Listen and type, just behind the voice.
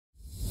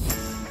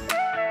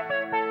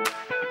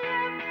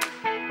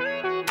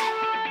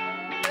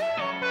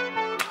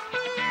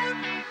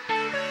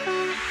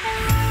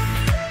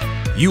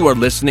You are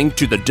listening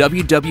to the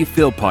WW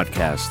Phil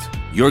podcast,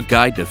 your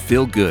guide to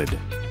feel good.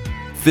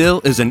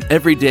 Phil is an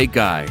everyday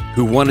guy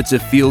who wanted to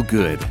feel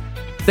good.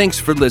 Thanks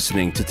for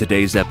listening to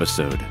today's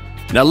episode.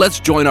 Now let's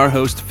join our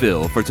host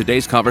Phil for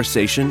today's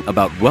conversation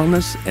about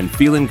wellness and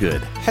feeling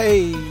good.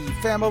 Hey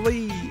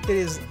family, it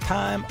is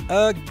time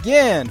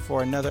again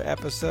for another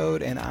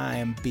episode, and I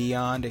am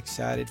beyond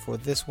excited for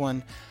this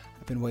one.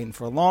 I've been waiting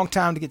for a long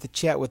time to get to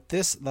chat with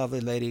this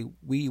lovely lady.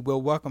 We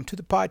will welcome to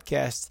the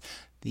podcast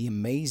the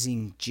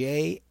amazing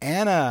Jay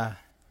Anna.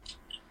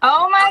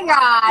 Oh my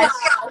gosh.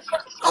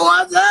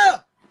 What's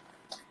up?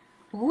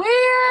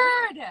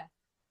 Weird.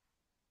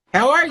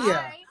 How are you?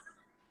 Hi.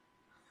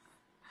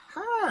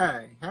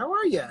 Hi. How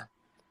are you?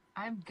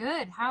 I'm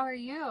good. How are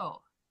you?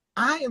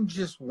 I am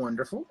just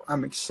wonderful.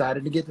 I'm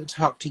excited to get to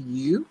talk to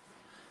you.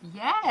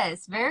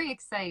 Yes, very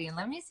exciting.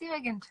 Let me see if I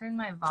can turn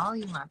my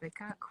volume up. It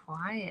got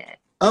quiet.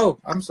 Oh,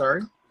 I'm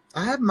sorry.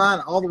 I have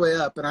mine all the way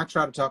up, and I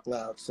try to talk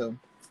loud, so.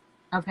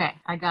 Okay,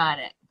 I got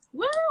it.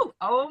 Woo!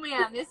 Oh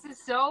man, this is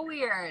so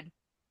weird.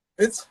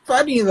 It's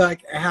funny,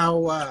 like,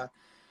 how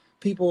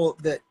people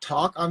that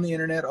talk on the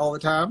internet all the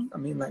time, I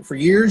mean, like, for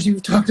years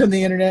you've talked on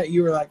the internet,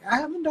 you were like, I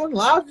haven't done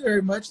lives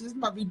very much. This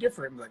might be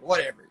different. I'm like,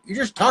 whatever. You're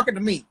just talking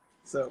to me,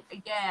 so.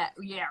 Yeah,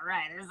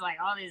 right. There's like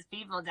all these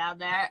people down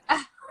there.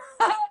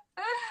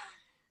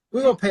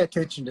 We won't pay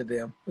attention to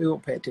them. Okay.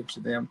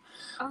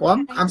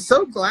 Well, I'm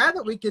so glad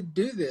that we could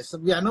do this.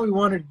 I know we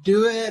wanted to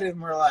do it, and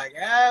we're like,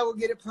 we'll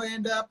get it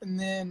planned up. And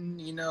then,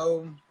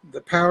 the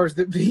powers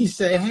that be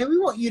say, hey, we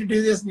want you to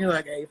do this. And you're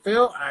like, hey,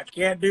 Phil, I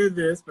can't do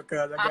this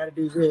because I got to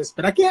do this.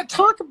 But I can't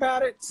talk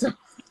about it. So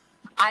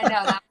I know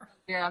that was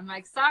weird. I'm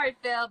like, sorry,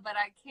 Phil, but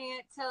I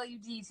can't tell you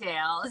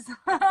details.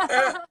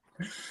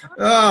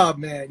 Oh,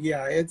 man.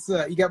 Yeah, it's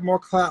you got more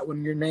clout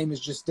when your name is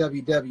just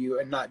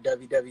WW and not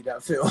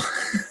www.phil.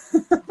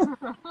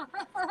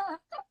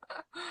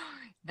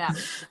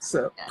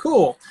 So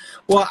cool.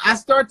 Well, I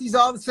start these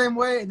all the same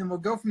way, and then we'll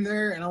go from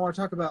there. And I want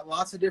to talk about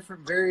lots of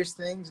different various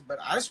things, but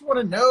I just want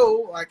to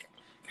know, like,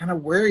 kind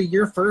of where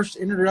your first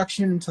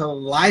introduction to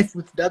life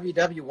with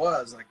WW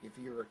was. Like, if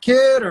you were a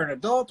kid or an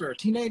adult or a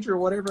teenager or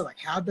whatever, like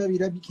how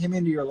WW came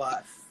into your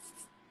life.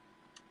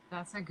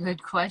 That's a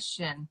good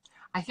question.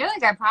 I feel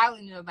like I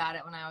probably knew about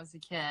it when I was a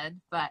kid,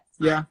 but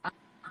yeah.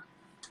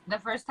 The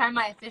first time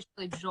I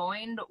officially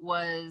joined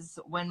was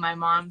when my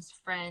mom's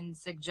friend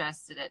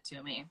suggested it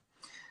to me.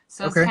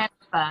 So it's kind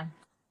of a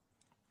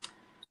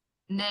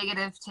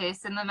negative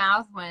taste in the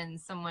mouth when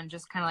someone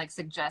just kind of like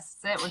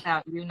suggests it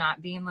without you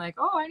not being like,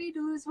 oh, I need to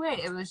lose weight.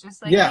 It was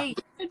just like, hey, you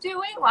should do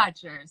Weight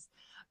Watchers.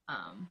 So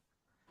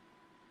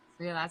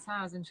yeah, that's how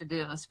I was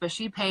introduced. But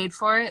she paid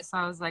for it, so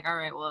I was like, all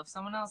right, well, if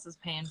someone else is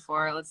paying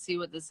for it, let's see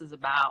what this is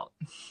about.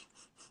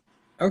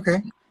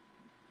 Okay.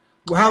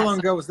 Well, how long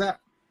ago was that?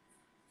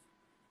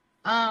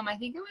 I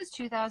think it was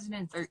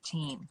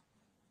 2013.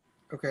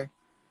 Okay.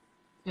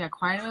 Yeah,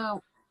 quite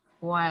a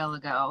while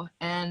ago.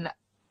 And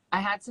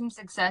I had some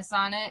success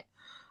on it.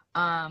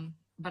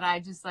 But I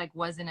just like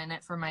wasn't in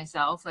it for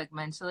myself, like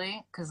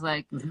mentally, because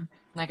like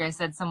I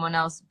said, someone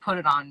else put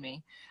it on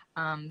me.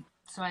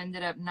 So I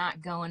ended up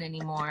not going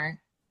anymore.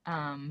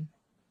 And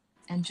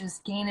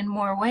just gaining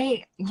more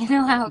weight. You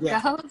know how it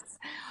goes.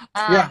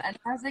 And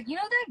I was like,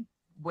 that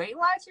Weight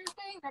Watcher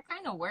thing, that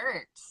kind of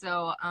worked.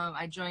 So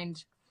I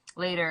joined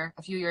later,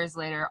 a few years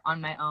later,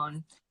 on my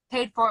own,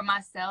 paid for it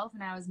myself,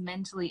 and I was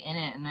mentally in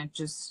it, and it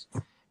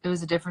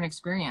was a different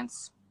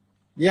experience.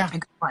 Yeah. A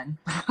good one.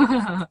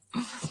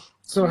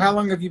 So how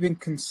long have you been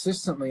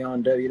consistently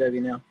on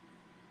WW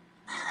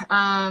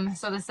now?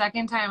 So the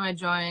second time I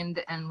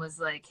joined and was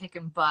like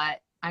kicking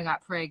butt, I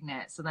got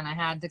pregnant, so then I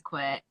had to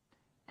quit,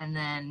 and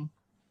then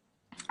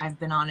I've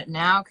been on it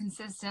now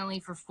consistently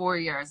for 4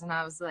 years, and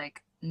I was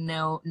like,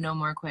 no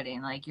more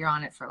quitting. Like, you're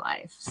on it for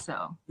life.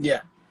 So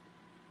yeah.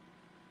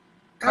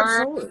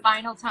 Absolutely. Third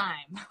final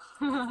time.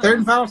 Third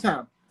and final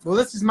time. Well,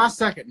 this is my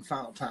second and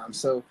final time,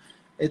 so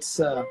it's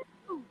all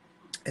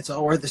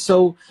worth it.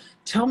 So,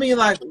 tell me,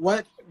 like,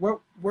 where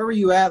were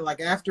you at,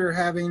 like, after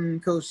having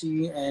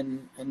Kosi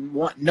and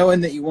knowing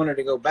that you wanted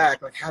to go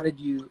back? Like, how were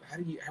you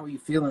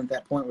feeling at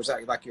that point? Was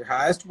that like your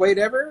highest weight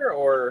ever,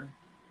 or?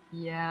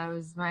 Yeah, it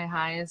was my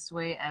highest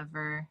weight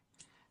ever.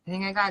 I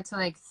think I got to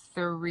like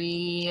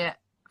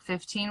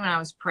 315 when I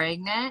was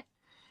pregnant.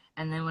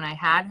 And then when I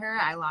had her,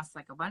 I lost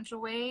like a bunch of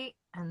weight,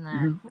 and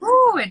then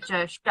it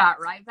just shot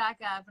right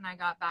back up, and I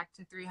got back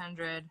to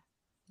 300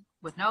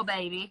 with no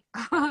baby.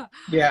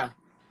 Yeah.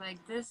 Like,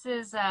 this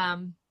is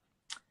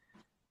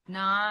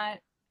not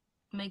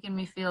making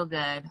me feel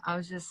good. I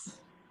was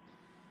just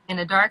in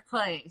a dark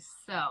place.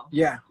 So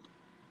yeah.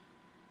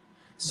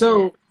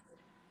 So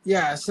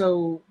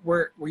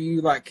were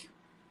you like,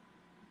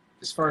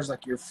 as far as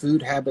like your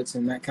food habits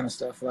and that kind of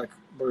stuff, like,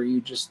 were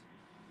you just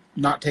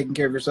not taking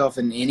care of yourself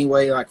in any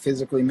way, like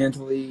physically,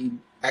 mentally,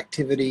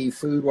 activity,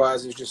 food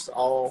wise? Is just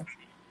all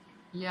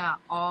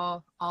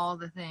all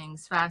the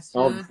things. Fast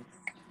food,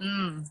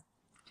 no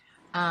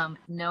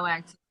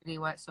activity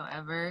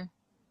whatsoever.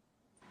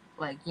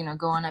 Like,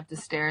 going up the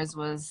stairs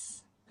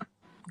was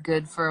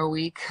good for a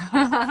week.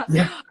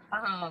 Yeah.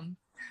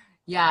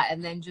 yeah,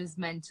 and then just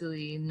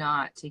mentally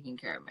not taking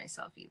care of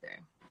myself either.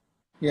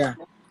 Yeah.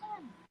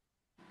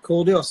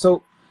 Cool deal.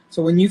 So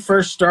when you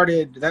first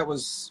started, that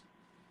was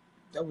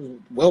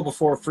well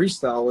before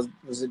freestyle.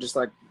 Was it just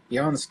like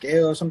Beyond the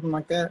Scale or something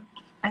like that?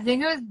 I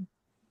think it was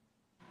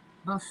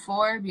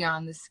before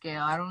Beyond the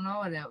Scale. I don't know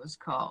what it was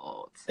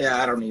called.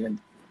 Yeah, I don't even.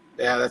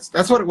 Yeah,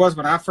 that's what it was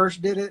when I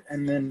first did it,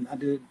 and then I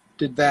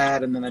did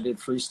that, and then I did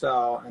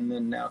freestyle, and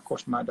then now of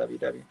course my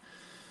WW.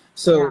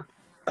 So,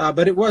 yeah.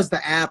 But it was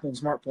the app and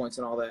Smart Points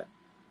and all that.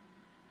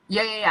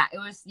 Yeah. It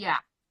was yeah.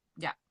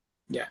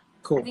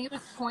 Cool. I think it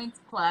was Points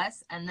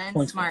Plus, and then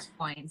Smart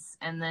Points,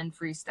 and then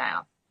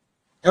freestyle.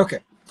 Okay,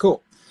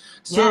 cool.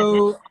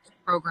 So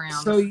program.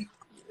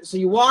 So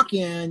you walk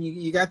in,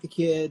 you got the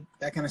kid,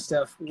 that kind of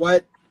stuff.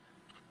 What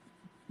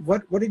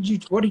did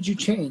you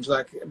change?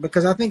 Like,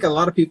 because I think a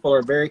lot of people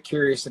are very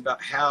curious about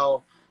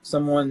how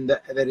someone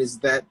that is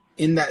that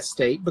in that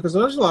state, because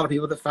there's a lot of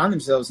people that find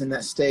themselves in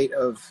that state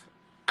of,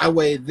 I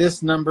weigh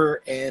this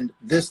number and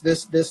this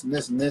and this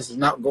and this is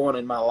not going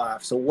in my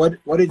life. So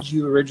what did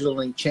you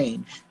originally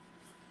change?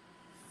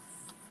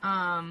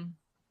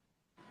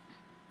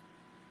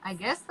 I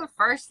guess the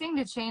first thing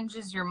to change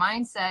is your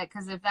mindset,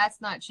 because if that's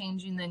not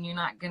changing, then you're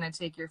not going to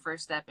take your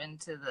first step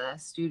into the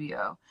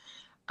studio.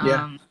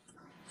 And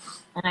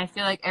I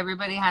feel like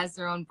everybody has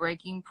their own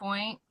breaking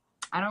point.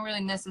 I don't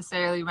really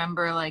necessarily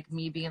remember like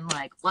me being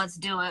like, let's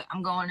do it,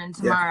 I'm going in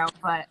tomorrow. Yeah.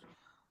 But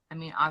I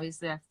mean,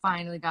 obviously I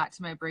finally got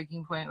to my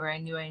breaking point where I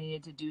knew I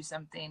needed to do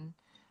something.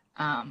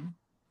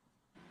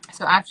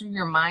 So after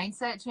your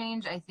mindset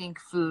change, I think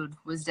food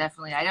was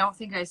definitely, I don't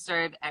think I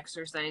started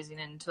exercising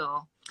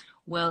until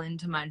well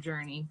into my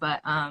journey,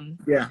 but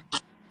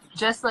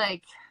just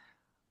like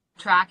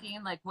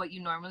tracking like what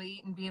you normally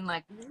eat and being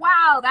like,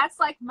 wow, that's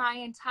like my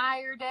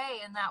entire day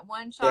in that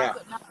one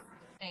chocolate milk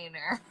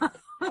container.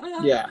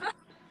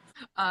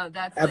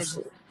 That's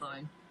absolutely. Like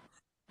blowing.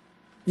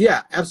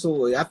 Yeah,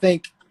 absolutely. I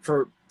think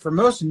for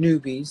most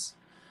newbies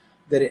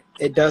that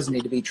it does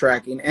need to be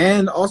tracking.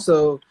 And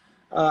also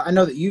I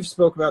know that you've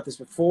spoke about this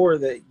before,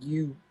 that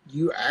you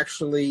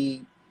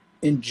actually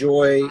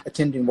enjoy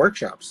attending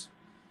workshops.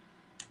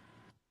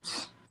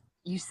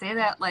 You say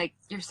that like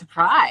you're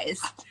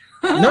surprised.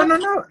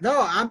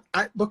 No.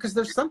 I because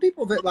there's some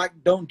people that like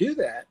don't do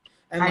that,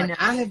 and like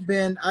I've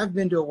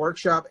been to a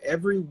workshop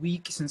every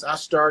week since I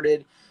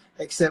started,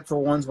 except for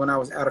ones when I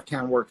was out of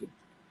town working.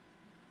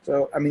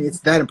 So I mean, it's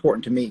that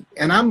important to me,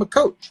 and I'm a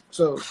coach,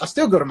 so I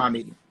still go to my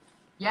meeting.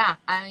 Yeah,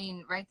 I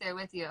mean, right there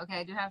with you. Okay,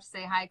 I do have to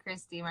say hi,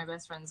 Christy. My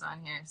best friend's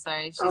on here.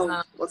 Sorry, she's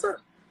not. What's up?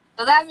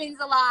 So that means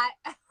a lot.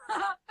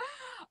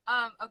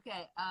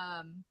 Okay.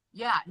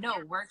 Yeah. No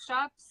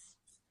workshops.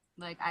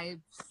 Like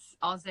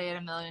I'll say it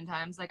a million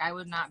times. Like I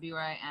would not be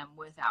where I am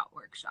without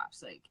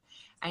workshops. Like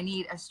I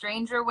need a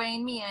stranger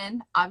weighing me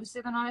in.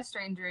 Obviously, they're not a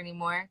stranger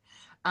anymore.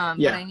 But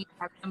I need to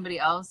have somebody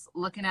else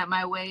looking at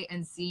my weight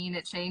and seeing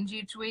it change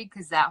each week,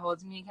 because that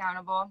holds me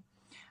accountable.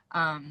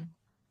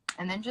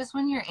 And then just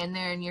when you're in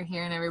there and you're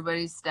hearing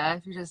everybody's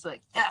stuff, you're just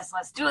like, yes,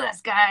 let's do this,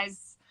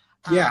 guys.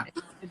 It's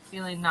a good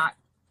feeling, not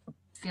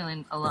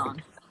feeling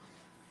alone.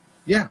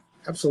 Yeah,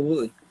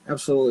 absolutely.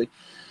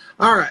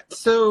 All right.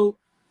 So,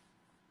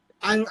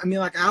 I mean,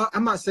 like, I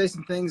might say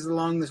some things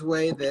along this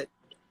way that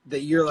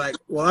you're like,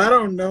 well, I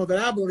don't know that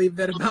I believe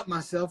that about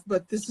myself,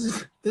 but this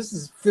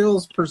is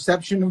Phil's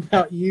perception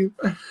about you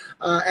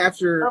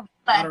after,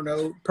 I don't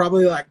know,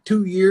 probably like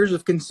 2 years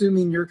of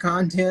consuming your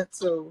content.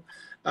 So,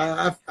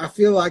 I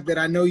feel like that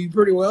I know you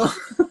pretty well.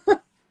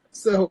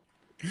 So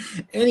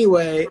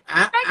anyway,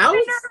 I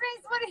was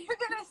nervous. What are you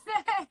gonna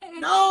say?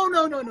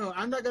 No.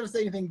 I'm not gonna say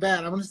anything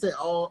bad. I'm gonna say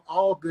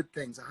all good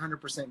things,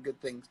 100% good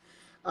things.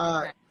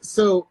 Okay.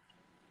 So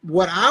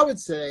what I would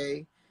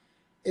say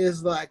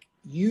is like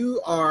you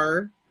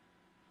are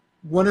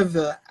one of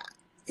the,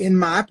 in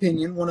my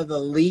opinion, one of the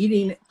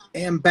leading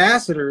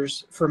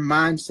ambassadors for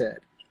mindset.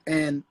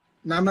 And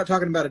now I'm not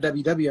talking about a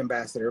WW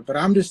ambassador, but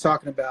I'm just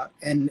talking about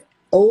an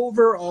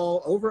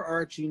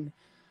overarching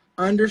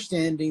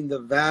understanding the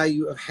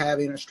value of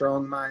having a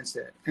strong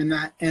mindset. And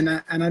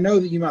I know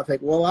that you might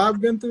think, well,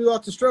 I've been through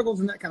lots of struggles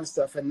and that kind of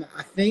stuff. And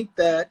I think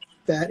that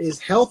is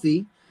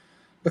healthy,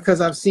 because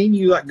I've seen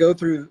you like go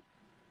through,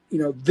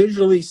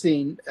 visually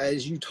seen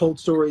as you told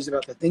stories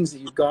about the things that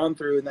you've gone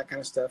through and that kind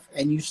of stuff.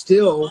 And you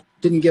still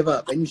didn't give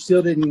up, and you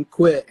still didn't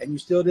quit, and you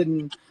still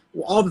didn't,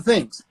 all the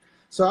things.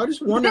 So I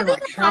just wonder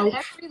like how on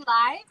every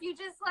live you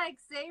just like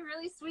say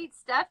really sweet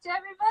stuff to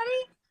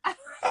everybody. I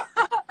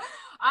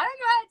don't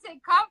know how to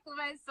take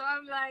compliments, so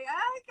I'm like,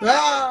 okay,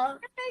 you're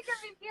making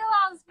me feel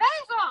all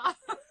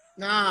special.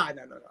 No.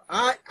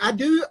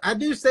 I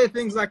do say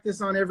things like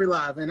this on every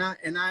live, and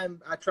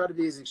I try to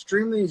be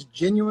as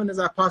genuine as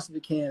I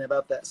possibly can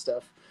about that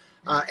stuff.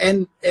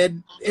 And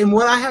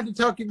what I have to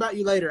talk to you about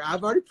you later,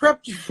 I've already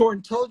prepped you for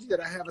and told you that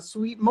I have a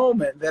sweet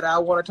moment that I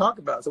want to talk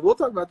about. So we'll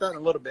talk about that in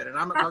a little bit, and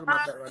I'm not talking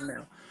about that right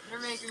now.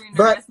 You're making me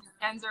nervous.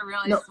 My hands are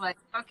really sweaty.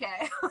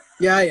 Okay.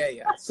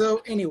 Yeah.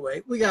 So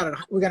anyway, we got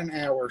an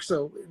hour,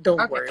 so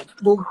don't worry.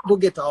 We'll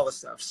get to all the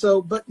stuff.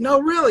 So, but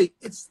no, really,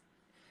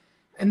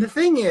 And the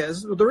thing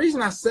is, the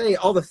reason I say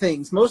all the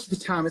things most of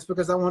the time is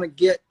because I want to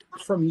get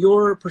from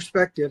your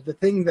perspective. The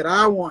thing that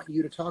I want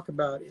you to talk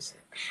about is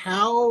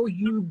how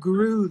you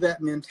grew that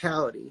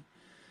mentality.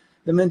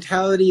 The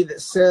mentality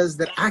that says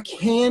that I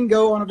can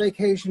go on a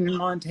vacation in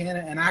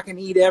Montana and I can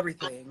eat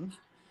everything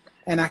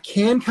and I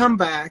can come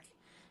back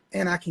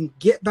and I can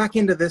get back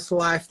into this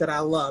life that I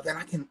love and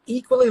I can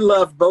equally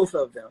love both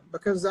of them.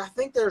 Because I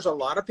think there's a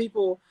lot of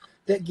people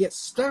that get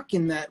stuck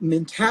in that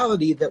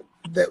mentality that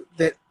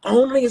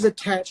only is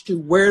attached to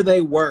where they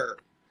were,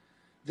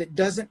 that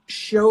doesn't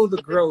show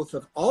the growth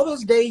of all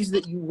those days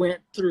that you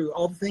went through,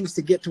 all the things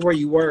to get to where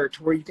you were,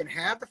 to where you can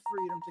have the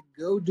freedom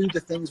to go do the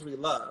things we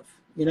love,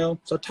 you know?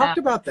 So talk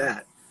about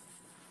that.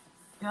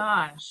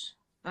 Gosh,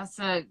 that's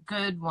a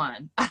good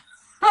one.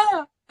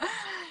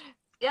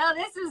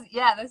 This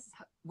is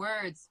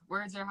words.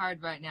 Words are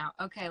hard right now.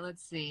 Okay,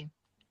 let's see.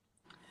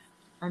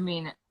 I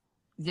mean,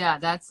 yeah,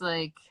 that's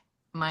like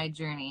my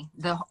journey.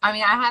 I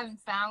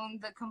haven't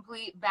found the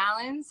complete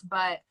balance,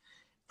 but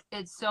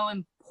it's so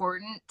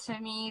important to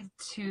me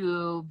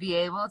to be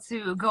able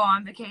to go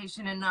on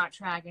vacation and not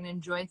track and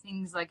enjoy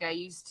things like I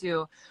used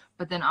to,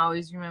 but then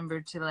always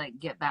remember to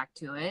like get back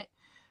to it.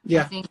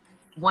 Yeah. I think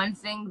one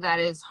thing that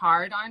is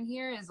hard on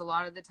here is a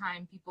lot of the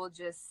time people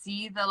just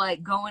see the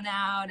like going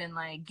out and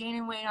like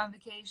gaining weight on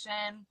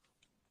vacation,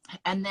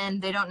 and then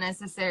they don't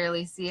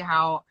necessarily see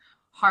how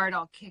hard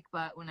I'll kick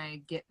butt when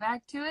I get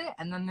back to it.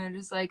 And then they're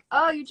just like,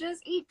 oh, you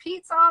just eat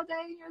pizza all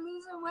day and you're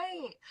losing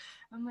weight.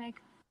 I'm like,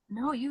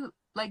 no, you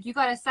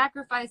got to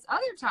sacrifice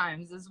other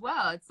times as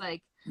well. It's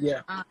like,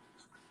 yeah.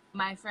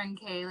 My friend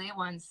Kaylee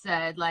once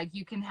said, like,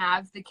 you can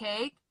have the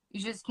cake,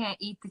 you just can't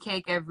eat the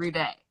cake every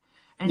day.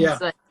 And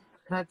it's like,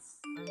 that's,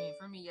 I mean,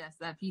 for me, yes,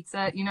 that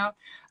pizza, you know?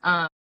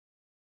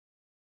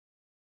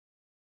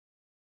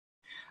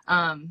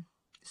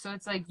 So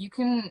it's like, you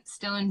can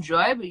still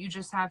enjoy, but you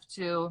just have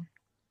to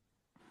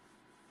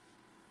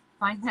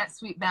find that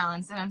sweet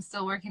balance that I'm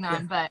still working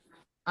on. But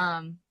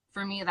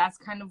for me, that's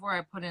kind of where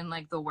I put in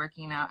like the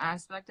working out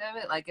aspect of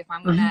it. Like if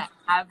I'm gonna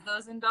have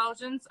those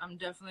indulgences, I'm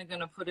definitely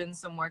gonna put in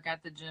some work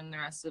at the gym the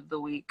rest of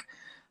the week,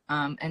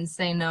 and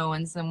say no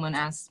when someone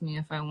asks me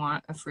if I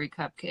want a free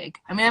cupcake.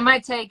 I mean, I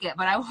might take it,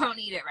 but I won't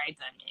eat it right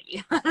then.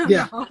 Maybe. I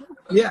don't know.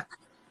 Yeah.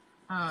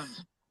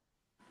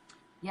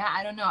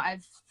 I don't know.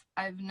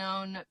 I've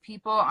known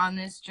people on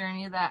this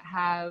journey that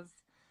have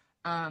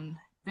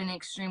been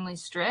extremely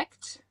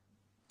strict.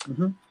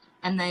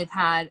 And they've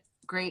had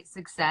great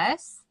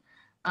success,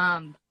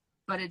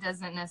 but it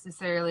doesn't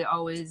necessarily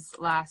always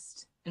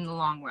last in the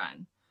long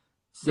run.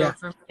 So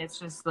for me, it's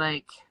just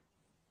like,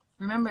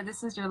 remember,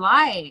 this is your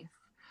life.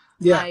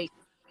 Like,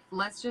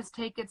 let's just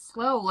take it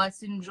slow.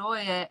 Let's enjoy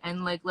it.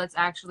 And like, let's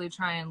actually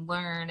try and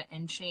learn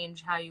and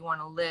change how you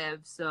want to live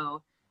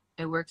so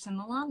it works in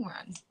the long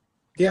run.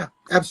 Yeah,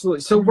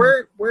 absolutely. So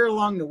where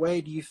along the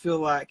way do you feel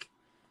like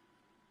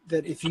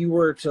that if you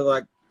were to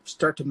like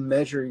start to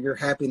measure your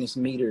happiness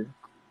meter,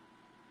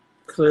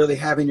 clearly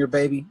having your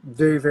baby,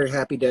 very, very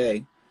happy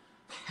day,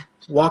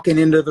 walking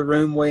into the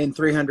room weighing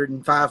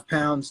 305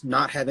 pounds,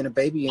 not having a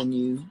baby in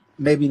you,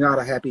 maybe not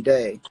a happy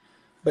day,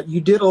 but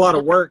you did a lot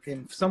of work,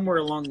 and somewhere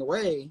along the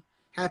way,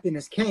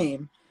 happiness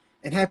came,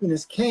 and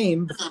happiness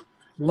came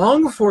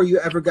long before you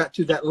ever got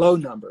to that low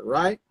number,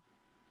 right?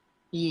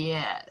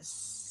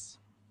 Yes.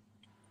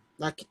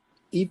 Like,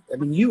 I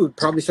mean, you would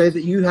probably say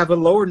that you have a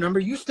lower number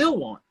you still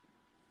want.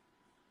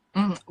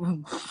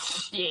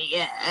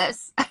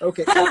 Yes.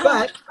 Okay,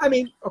 but I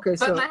mean, okay,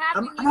 so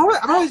I'm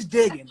always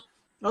digging.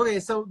 Okay,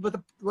 so but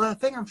the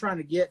thing I'm trying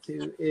to get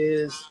to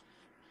is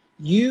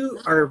you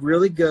are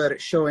really good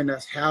at showing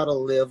us how to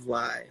live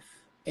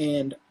life,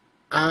 and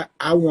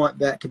I want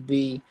that to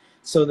be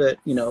so that,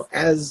 you know,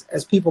 as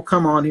people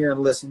come on here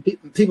and listen,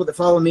 people that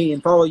follow me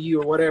and follow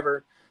you or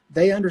whatever,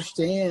 they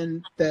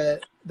understand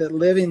that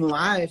living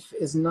life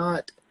is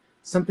not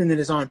something that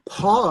is on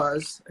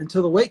pause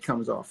until the weight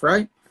comes off,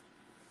 right?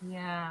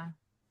 Yeah.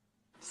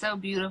 So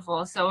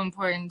beautiful. So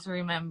important to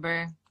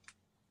remember.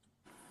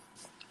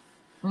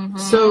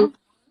 So,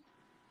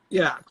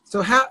 yeah.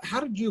 So how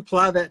did you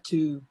apply that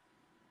to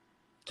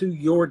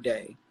your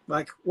day?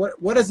 Like,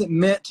 what has it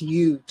meant to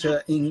you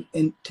to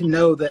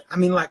know that? I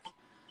mean, like,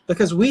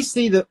 because we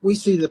see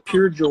the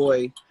pure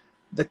joy,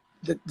 the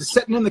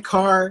sitting in the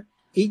car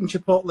eating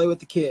Chipotle with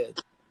the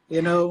kid,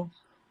 you know,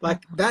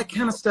 like that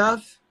kind of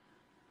stuff.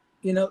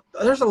 You know,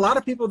 there's a lot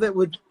of people that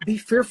would be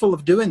fearful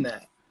of doing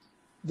that.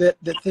 That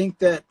think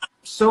that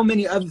so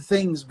many other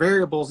things,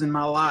 variables in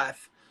my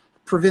life,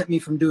 prevent me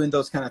from doing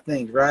those kind of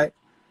things, right?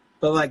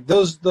 But like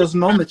those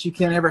moments, you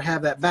can't ever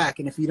have that back,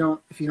 and if you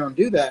don't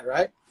do that,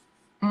 right?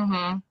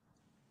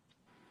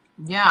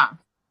 Yeah,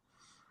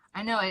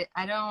 I know it.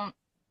 I don't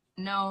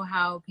know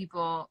how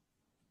people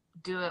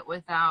do it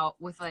with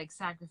like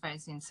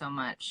sacrificing so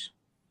much.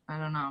 I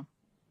don't know.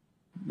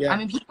 Yeah. I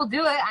mean, people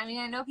do it. I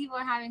mean, I know people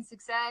are having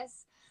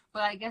success,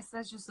 but I guess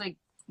that's just like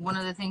one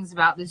of the things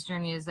about this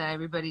journey is that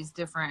everybody's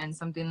different, and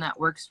something that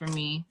works for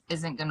me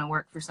isn't going to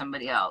work for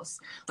somebody else.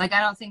 Like,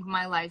 I don't think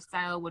my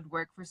lifestyle would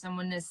work for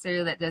someone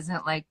necessarily that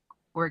doesn't like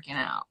working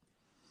out.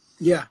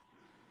 Yeah.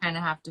 kind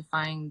of have to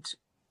find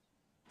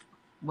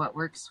what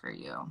works for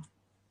you.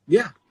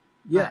 Yeah,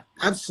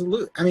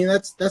 absolutely. I mean,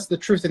 that's the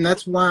truth, and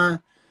that's why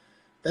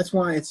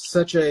it's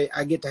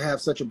I get to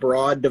have such a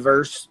broad,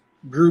 diverse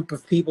group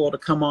of people to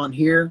come on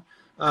here.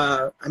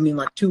 I mean,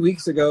 like 2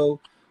 weeks ago,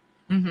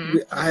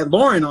 I had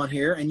Lauren on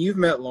here, and you've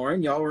met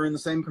Lauren. Y'all were in the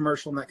same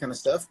commercial and that kind of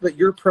stuff, but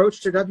your approach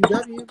to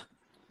WW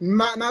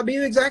might not be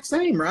the exact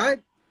same,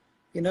 right?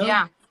 You know?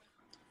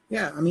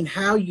 Yeah. I mean,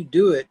 how you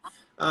do it,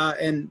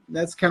 and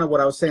that's kind of what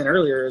I was saying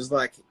earlier, is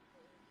like,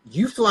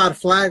 you fly the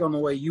flag on the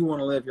way you want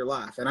to live your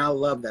life, and I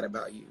love that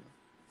about you.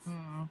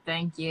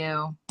 Thank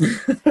you.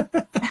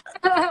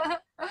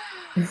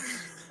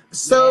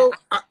 So,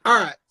 all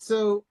right.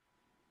 So,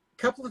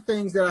 a couple of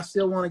things that I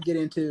still want to get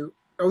into.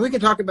 Or we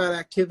can talk about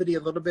activity a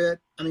little bit.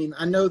 I mean,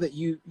 I know that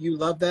you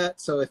love that.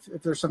 So if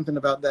there's something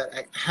about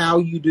that, how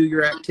you do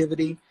your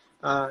activity,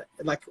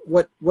 like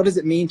what does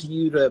it mean to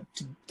you to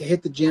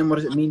hit the gym? What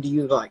does it mean to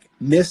you to like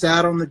miss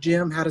out on the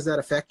gym? How does that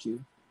affect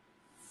you?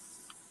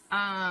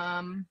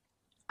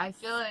 I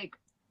feel like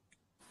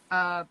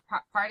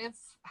part of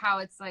how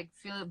it's like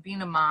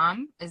being a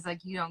mom is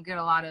like you don't get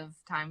a lot of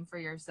time for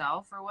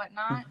yourself or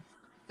whatnot.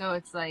 So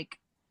it's like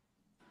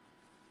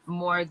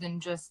more than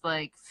just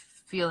like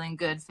feeling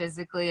good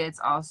physically, it's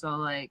also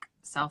like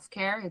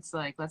self-care. It's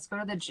like, let's go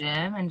to the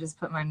gym and just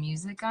put my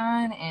music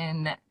on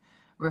and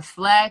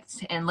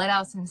reflect and let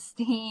out some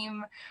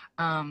steam.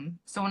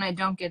 So when I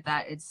don't get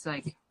that, it's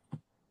like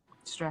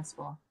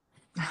stressful.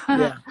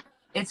 Yeah.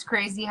 It's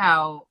crazy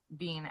how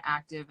being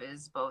active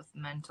is both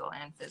mental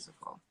and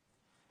physical.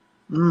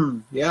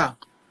 Yeah.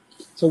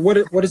 So what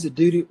does it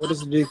do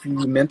for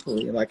you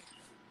mentally? Like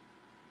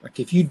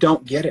if you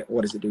don't get it,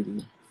 what does it do to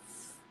you?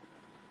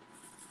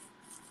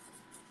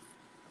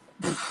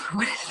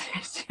 What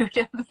does it do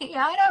to me?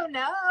 I don't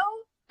know.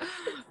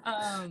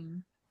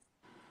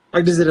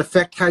 Like, does it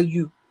affect how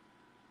you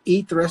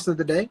eat the rest of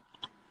the day?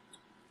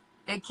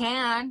 It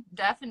can,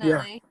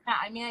 definitely. Yeah.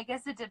 I mean, I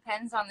guess it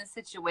depends on the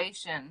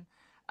situation.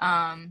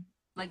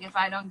 Like if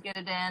I don't get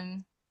it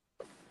in,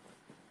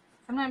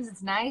 sometimes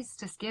it's nice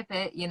to skip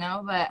it, you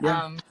know, but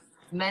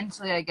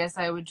mentally, I guess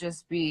I would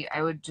just be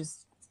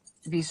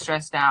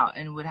stressed out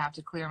and would have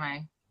to clear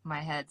my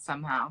head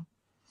somehow.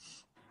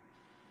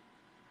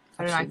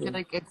 I don't know, I feel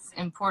like it's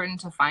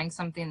important to find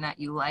something that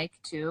you like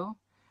too.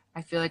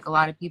 I feel like a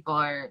lot of people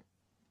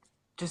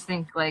just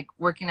think like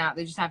working out,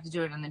 they just have to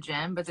do it in the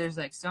gym, but there's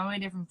like so many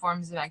different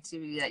forms of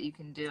activity that you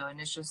can do,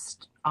 and it's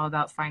just all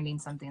about finding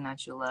something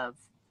that you love.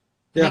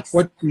 Yeah.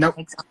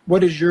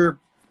 What is your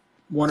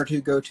one or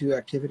two go-to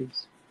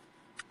activities?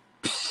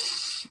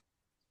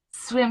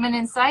 Swimming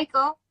and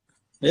cycle.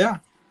 Yeah.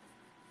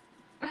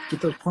 Get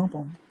those pump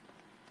on.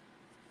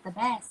 The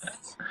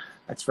best.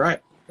 That's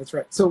right.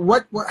 So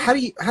how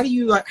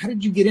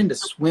did you get into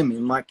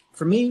swimming? Like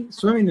for me,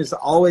 swimming has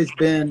always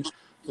been,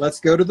 let's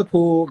go to the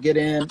pool, get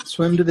in,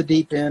 swim to the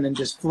deep end, and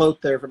just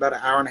float there for about an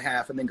hour and a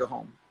half and then go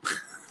home.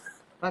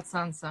 That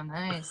sounds so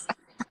nice.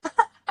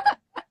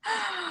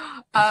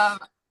 I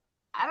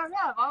don't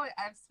know.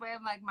 I've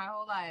swam like my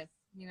whole life,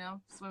 you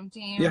know, swim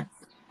team. Yeah.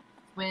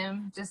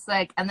 Swim, just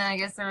like, and then I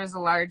guess there was a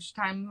large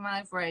time in my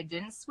life where I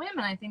didn't swim,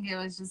 and I think it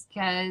was just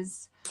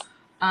because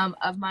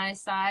of my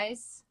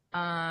size.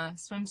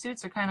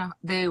 Swimsuits are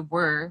they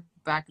were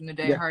back in the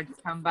day hard to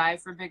come by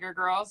for bigger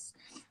girls,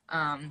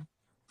 and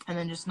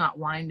then just not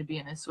wanting to be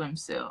in a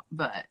swimsuit.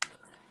 But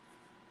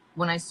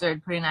when I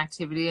started putting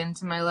activity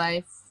into my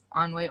life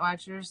on Weight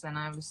Watchers, and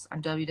I was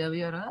on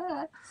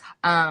WW,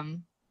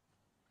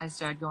 I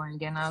started going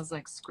again. I was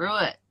like, screw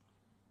it,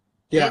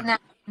 get in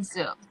that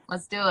swimsuit,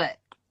 let's do it.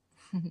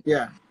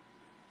 Yeah.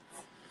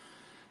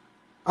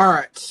 All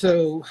right,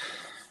 so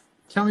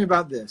tell me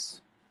about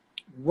this.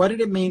 What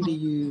did it mean to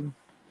you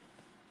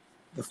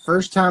the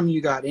first time you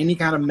got any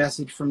kind of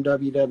message from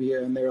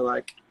WW and they were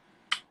like,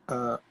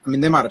 I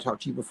mean, they might have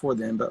talked to you before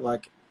then, but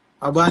like,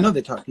 well, I know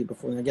they talked to you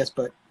before then, I guess,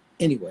 but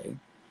anyway,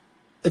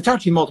 they've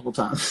talked to you multiple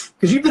times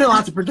because you've been in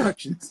lots of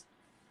productions.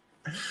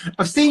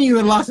 I've seen you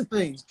in lots of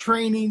things,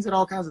 trainings and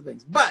all kinds of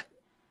things, but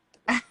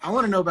I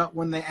want to know about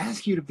when they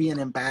asked you to be an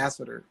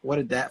ambassador. What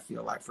did that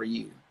feel like for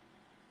you?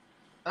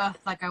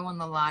 Like I won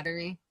the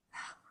lottery.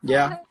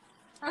 Yeah.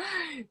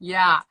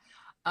 Yeah.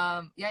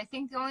 I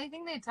think the only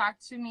thing they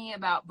talked to me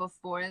about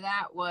before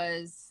that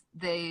was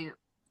they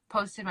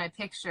posted my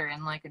picture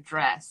in like a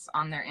dress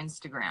on their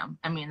Instagram.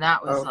 I mean,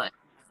 that was like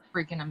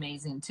freaking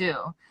amazing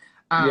too.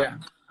 Yeah.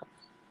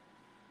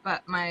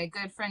 But my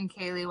good friend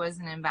Kaylee was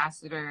an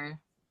ambassador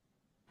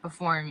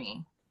before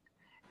me,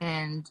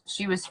 and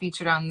she was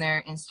featured on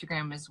their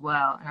Instagram as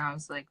well. And I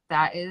was like,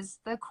 that is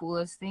the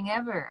coolest thing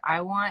ever.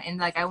 I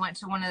went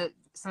to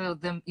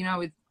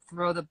we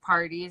throw the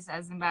parties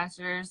as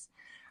ambassadors.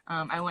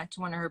 I went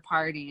to one of her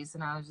parties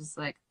and I was just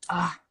like,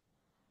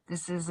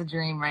 this is a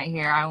dream right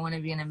here. I want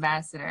to be an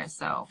ambassador.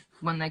 So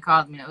when they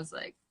called me, I was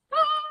like,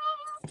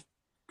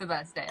 the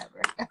best day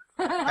ever.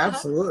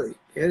 Absolutely.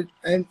 It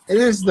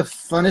is the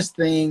funnest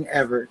thing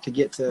ever to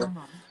get to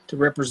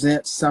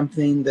represent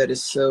something that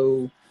is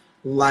so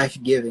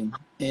life-giving.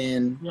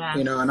 And, Yeah.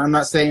 you know, and I'm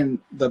not saying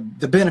the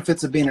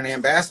benefits of being an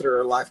ambassador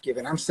are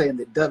life-giving. I'm saying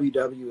that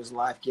WW is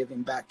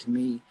life-giving back to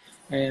me.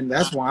 And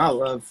that's why I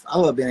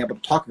love being able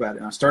to talk about it.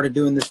 And I started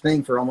doing this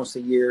thing for almost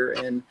a year,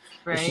 and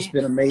it's just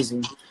been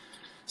amazing.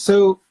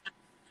 So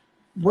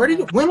where did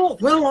it, when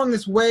along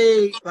this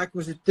way, like,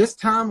 was it this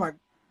time, like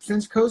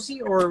since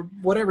Kosi or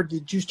whatever,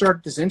 did you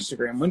start this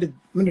Instagram? When did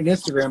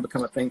Instagram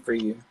become a thing for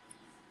you?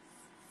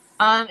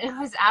 It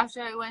was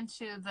after I went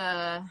to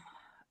the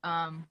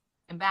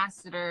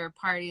ambassador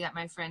party that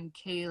my friend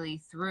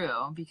Kaylee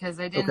threw, because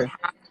I didn't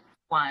have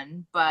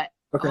one, but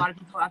a lot of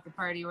people at the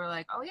party were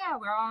like, oh yeah,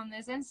 we're all on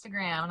this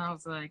Instagram. And I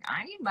was like,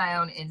 I need my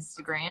own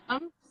Instagram.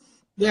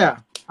 Yeah.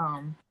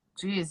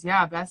 Geez,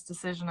 yeah, best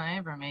decision I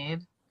ever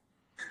made.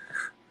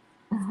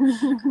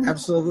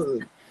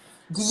 Absolutely.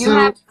 Do you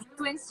have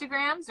 2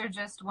 Instagrams or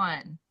just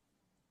one?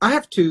 I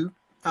have 2.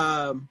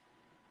 My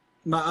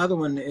other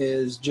one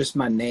is just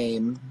my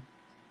name,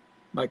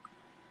 like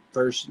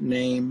first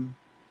name,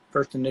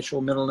 first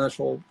initial, middle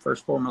initial,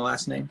 first form, my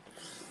last name.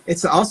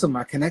 It's also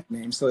my Connect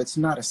name, so it's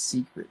not a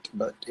secret.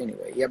 But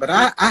anyway, yeah. But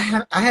I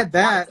had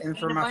that, and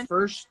for my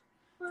first,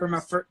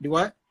 do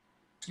what?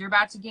 You're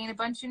about to gain a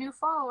bunch of new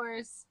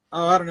followers.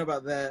 Oh, I don't know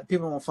about that.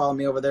 People won't follow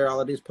me over there.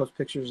 All I do is post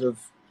pictures of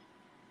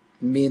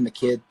me and the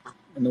kid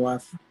and the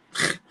wife.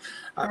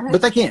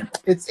 But they can.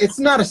 It's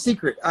not a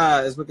secret.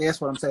 Is what that's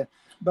what I'm saying.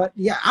 But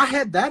yeah, I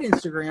had that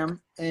Instagram,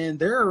 and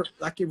there,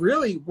 like, it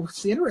really,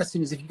 what's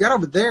interesting is if you got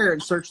over there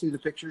and search through the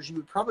pictures, you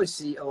would probably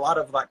see a lot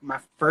of like my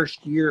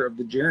first year of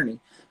the journey,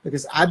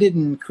 because I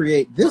didn't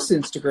create this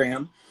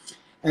Instagram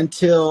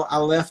until I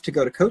left to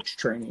go to coach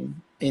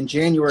training in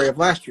January of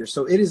last year.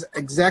 So it is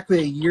exactly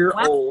a year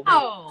old,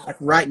 like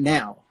right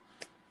now.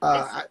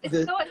 It's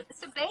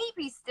a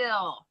baby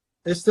still.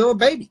 It's still a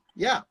baby,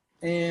 yeah.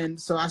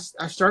 And so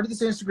I started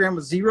this Instagram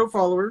with 0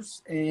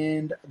 followers,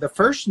 and the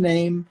first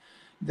name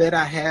that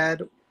I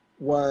had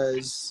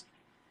was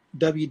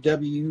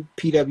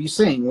WWPW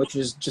Sing, which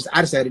is just, I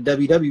just added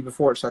WW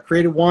before it. So I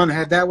created one, I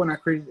had that one,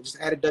 just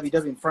added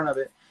WW in front of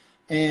it.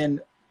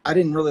 And I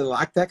didn't really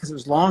like that because it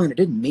was long and it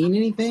didn't mean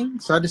anything.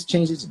 So I just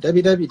changed it to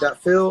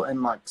www.phil,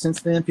 and like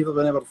since then people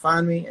have been able to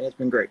find me, and it's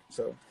been great.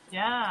 So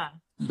yeah.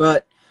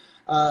 But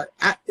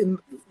the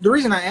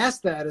reason I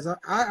asked that is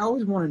I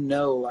always want to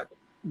know, like,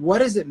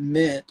 what has it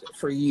meant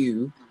for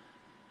you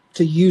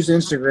to use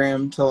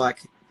Instagram to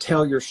like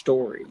tell your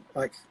story,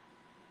 like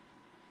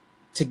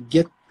to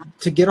get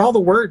all the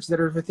words that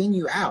are within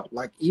you out,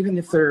 like even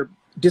if they're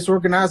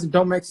disorganized and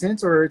don't make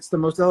sense, or it's the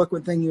most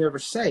eloquent thing you ever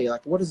say,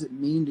 like what does it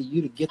mean to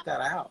you to get that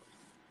out?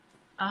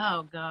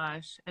 Oh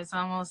gosh, it's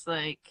almost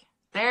like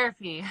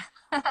therapy.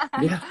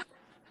 Yeah.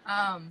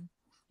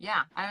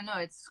 Yeah, I don't know,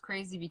 it's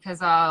crazy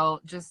because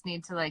I'll just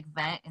need to like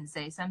vent and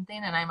say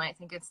something, and I might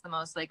think it's the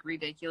most like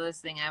ridiculous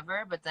thing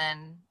ever, but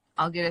then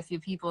I'll get a few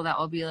people that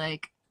will be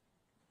like,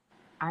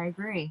 I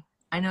agree,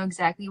 I know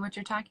exactly what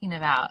you're talking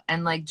about.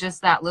 And like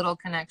just that little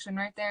connection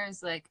right there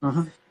is like,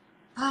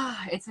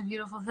 it's a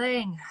beautiful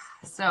thing.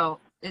 So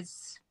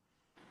it's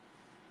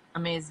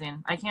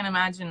amazing. I can't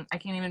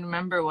even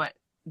remember what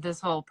this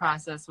whole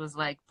process was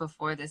like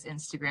before this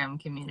Instagram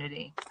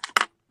community.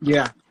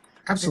 Yeah,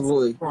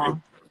 absolutely.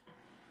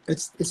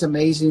 It's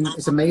amazing.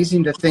 It's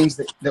amazing the things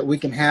that we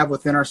can have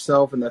within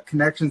ourselves, and the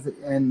connections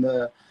and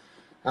the,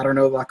 I don't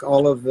know, like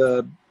all of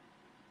the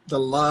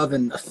love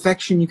and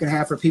affection you can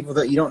have for people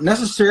that you don't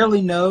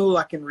necessarily know,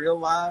 like in real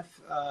life.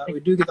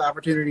 We do get the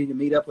opportunity to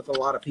meet up with a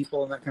lot of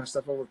people and that kind of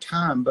stuff over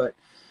time. But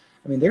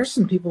I mean, there's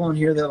some people on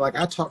here that like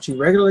I talk to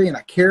regularly and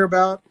I care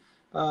about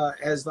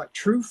as like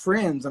true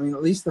friends. I mean,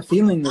 at least the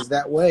feeling is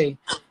that way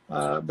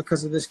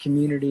because of this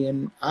community,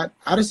 and I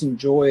just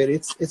enjoy it.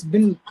 It's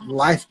been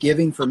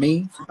life-giving for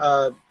me,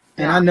 and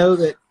I know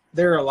that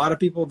there are a lot of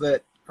people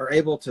that are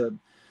able to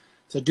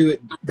do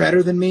it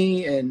better than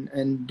me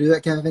and do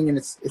that kind of thing, and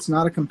it's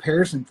not a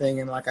comparison thing.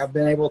 And like I've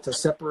been able to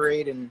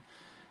separate and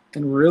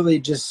really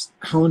just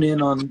hone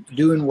in on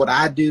doing what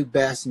I do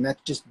best, and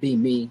that's just be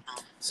me.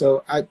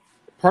 So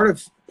part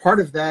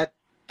of that,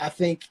 I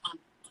think,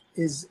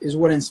 is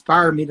what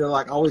inspired me to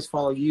like always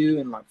follow you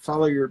and like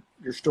follow your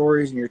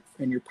stories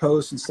and your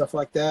posts and stuff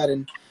like that.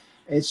 And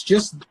it's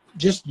just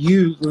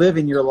you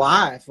living your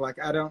life.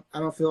 Like I don't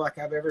feel like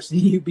I've ever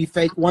seen you be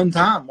fake one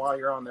time while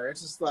you're on there.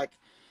 It's just like,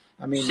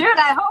 I mean, shoot,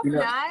 I hope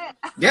not.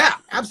 Yeah,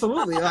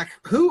 absolutely. Like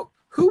who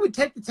would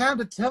take the time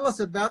to tell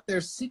us about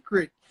their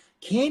secret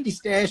candy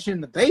stash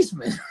in the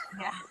basement?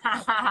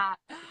 Yeah.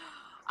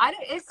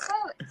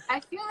 I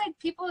feel like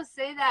people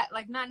say that,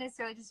 like, not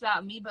necessarily just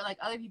about me, but like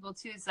other people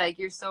too. It's like,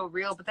 you're so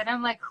real, but then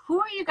I'm like,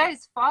 who are you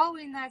guys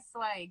following that's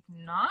like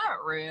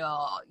not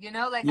real? You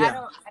know, like,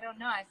 yeah. I don't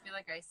know. I feel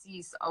like I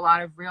see a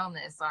lot of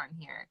realness on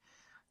here.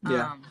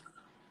 Yeah.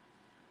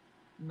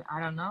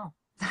 I don't know.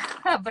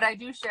 But I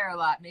do share a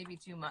lot, maybe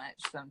too much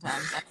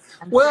sometimes.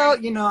 Well,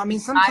 you know, I mean,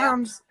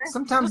 sometimes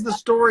the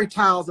story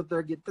tiles up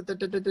there get.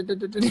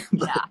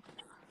 Yeah.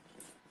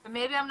 But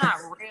maybe I'm not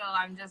real.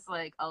 I'm just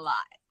like a lot.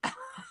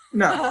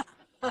 No,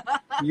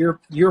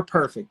 you're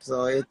perfect.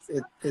 So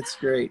it's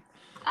great.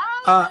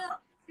 Oh,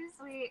 too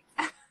sweet.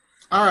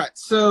 All right.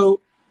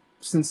 So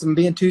since I'm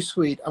being too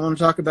sweet, I want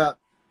to talk about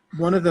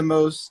one of the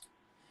most,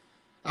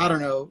 I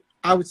don't know,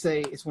 I would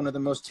say it's one of the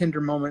most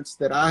tender moments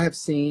that I have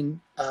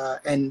seen.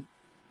 And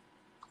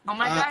Oh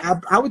my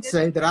God. I would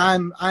say that I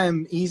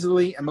am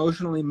easily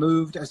emotionally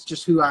moved. That's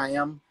just who I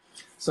am.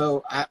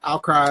 So I'll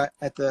cry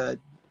at the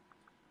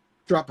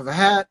drop of a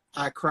hat.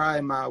 I cry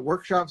in my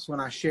workshops when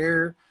I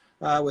share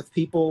with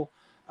people.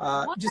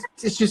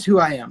 It's just who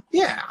I am.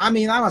 Yeah, I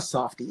mean, I'm a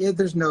softie.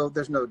 There's no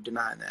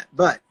denying that.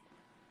 But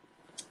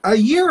a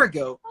year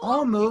ago,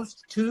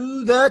 almost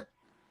to the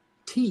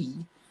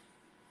T,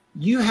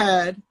 you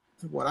had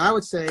what I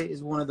would say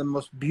is one of the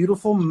most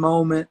beautiful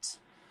moments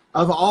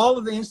of all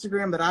of the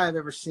Instagram that I have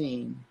ever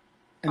seen.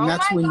 And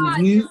that's when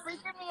God, you're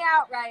freaking me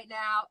out right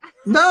now.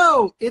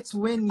 No, it's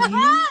when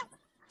you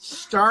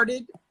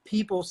started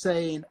people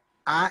saying,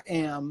 I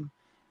am,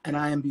 and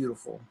I am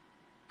beautiful.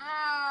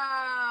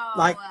 Oh.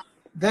 Like,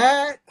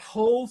 that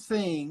whole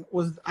thing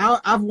was,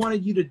 I've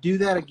wanted you to do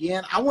that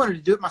again. I wanted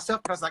to do it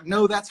myself, but I was like,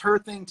 no, that's her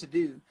thing to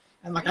do.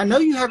 And like, I know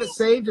you have it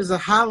saved as a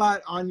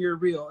highlight on your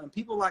reel, and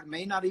people like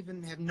may not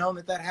even have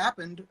known that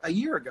happened a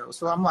year ago.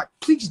 So I'm like,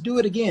 please do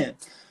it again,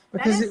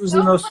 because it was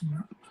the most.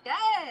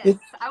 Yes,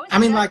 I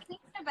mean, like,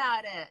 thinking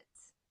about it.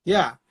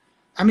 Yeah,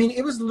 I mean,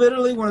 it was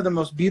literally one of the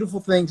most beautiful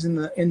things in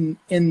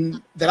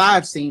that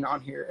I've seen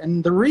on here,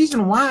 and the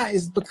reason why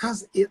is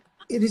because it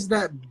is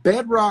that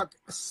bedrock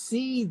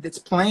seed that's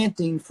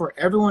planting for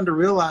everyone to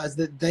realize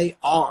that they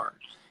are.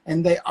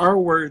 And they are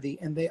worthy,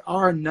 and they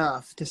are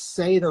enough to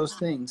say those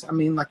things. I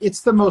mean, like,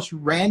 it's the most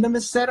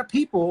randomest set of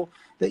people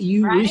that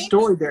you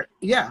restored there.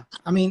 Yeah,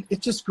 I mean,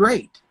 it's just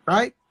great,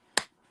 right?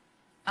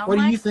 Oh, what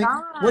do you think?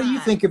 God. What do you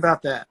think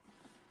about that?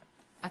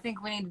 I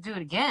think we need to do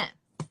it again.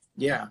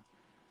 Yeah.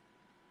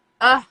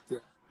 Yeah.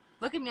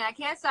 Look at me! I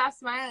can't stop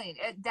smiling.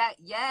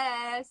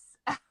 Yes.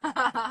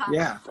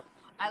 Yeah.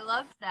 I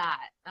love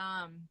that.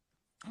 I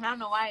don't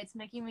know why it's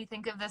making me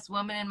think of this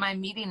woman in my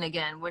meeting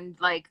again when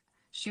like.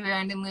 She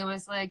randomly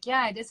was like,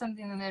 yeah, I did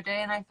something the other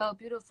day and I felt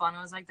beautiful. And it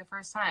was like the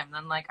first time. And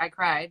then like I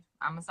cried.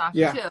 I'm a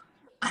softie too,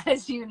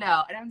 as you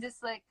know. And I'm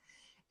just like,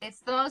 it's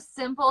the most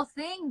simple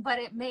thing, but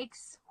it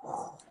makes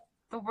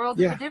the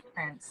world of a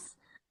difference.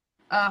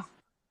 I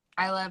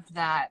loved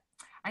that.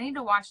 I need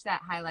to watch that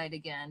highlight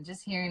again,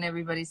 just hearing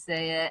everybody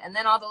say it. And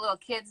then all the little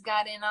kids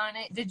got in on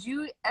it. Did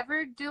you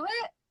ever do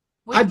it?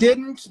 I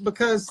didn't,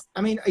 because,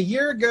 I mean, a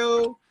year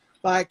ago,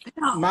 like,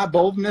 my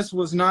boldness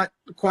was not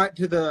quite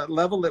to the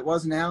level it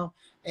was now.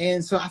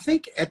 And so I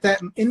think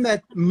in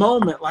that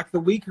moment, like the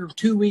week or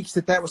 2 weeks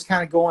that was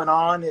kind of going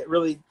on, it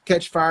really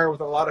catch fire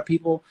with a lot of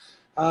people.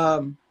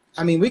 I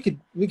mean, we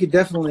could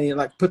definitely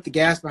like put the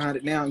gas behind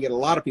it now and get a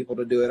lot of people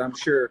to do it, I'm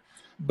sure.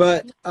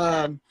 But,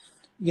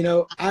 you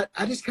know,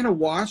 I just kind of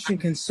watched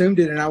and consumed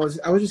it, and I was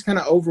just kind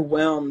of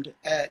overwhelmed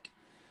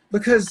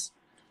because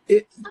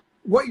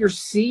what you're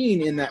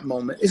seeing in that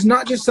moment is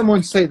not just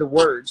someone say the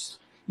words.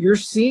 You're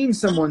seeing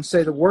someone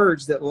say the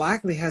words that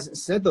likely hasn't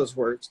said those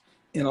words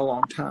in a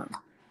long time.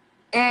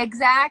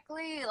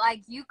 Exactly.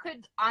 Like you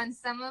could, on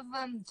some of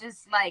them,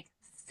 just like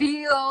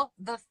feel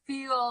the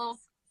feels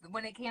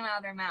when it came out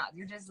of their mouth.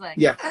 You're just like,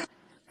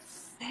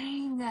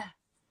 dang.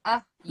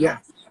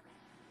 Yes.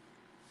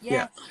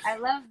 Yeah. I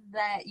love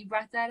that you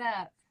brought that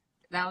up.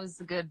 That was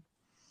a good.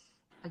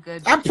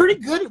 I'm pretty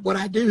good at what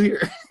I do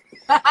here.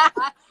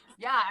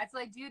 Yeah. It's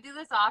like, do you do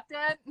this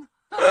often?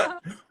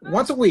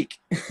 Once a week.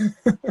 You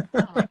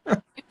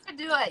should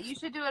do it. You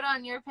should do it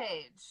on your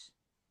page.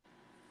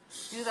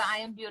 Do the I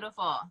am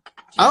beautiful.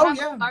 Do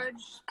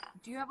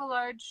you have a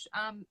large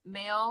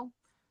male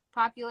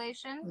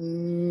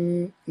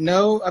population?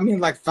 No, I mean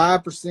like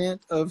 5%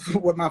 of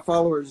what my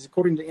followers,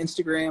 according to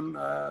Instagram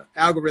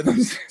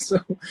algorithms.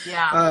 So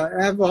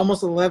I have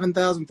almost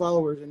 11,000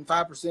 followers, and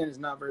 5% is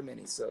not very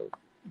many. So,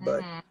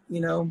 but you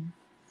know,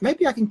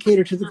 maybe I can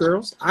cater to the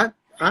girls. I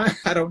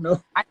don't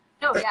know.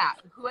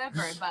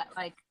 Whoever, but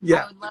like,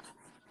 I would love to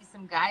see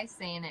some guys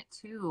saying it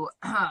too.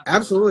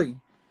 Absolutely.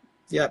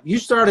 Yeah, you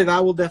started. I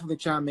will definitely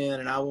chime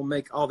in, and I will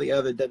make all the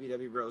other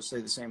WW bros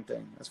say the same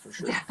thing. That's for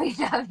sure.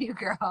 WW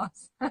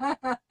girls.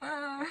 Oh,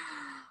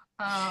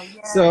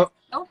 yeah. So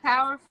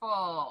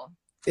powerful.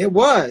 It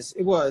was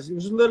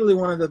literally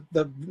one of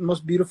the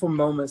most beautiful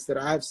moments that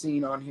I've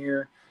seen on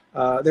here.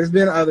 There's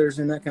been others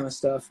and that kind of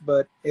stuff,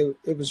 but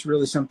it was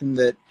really something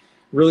that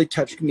really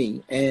touched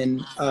me,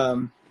 and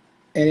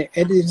it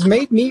has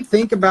made me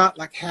think about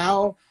like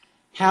how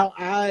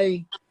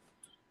I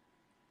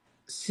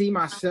see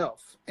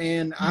myself.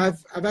 And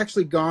I've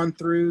actually gone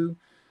through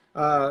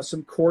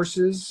some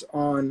courses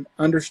on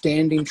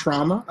understanding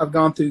trauma. I've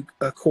gone through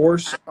a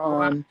course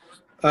on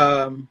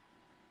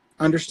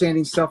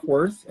understanding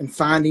self-worth and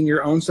finding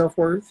your own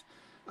self-worth.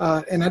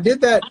 And I did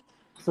that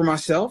for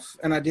myself,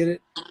 and I did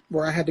it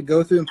where I had to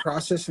go through and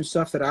process some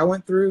stuff that I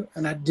went through.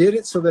 And I did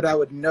it so that I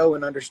would know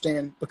and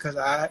understand, because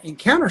I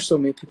encounter so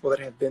many people that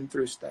have been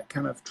through that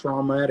kind of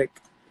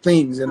traumatic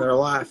things in their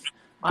life.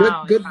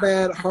 Wow, good,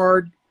 bad,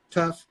 hard,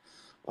 tough,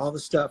 all the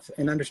stuff,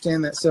 and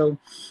understand that. So,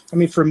 I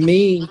mean, for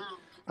me,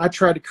 I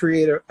tried to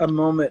create a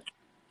moment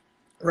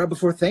right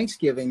before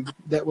Thanksgiving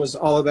that was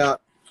all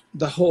about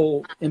the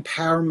whole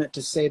empowerment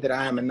to say that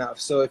I am enough.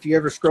 So if you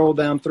ever scroll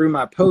down through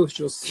my post,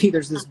 you'll see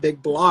there's this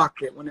big block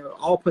that when it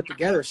all put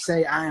together,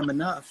 say I am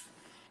enough.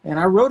 And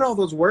I wrote all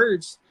those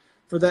words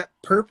for that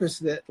purpose,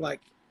 that like,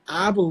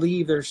 I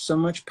believe there's so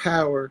much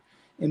power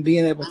in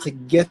being able to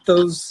get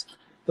those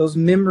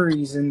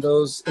memories and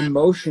those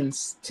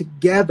emotions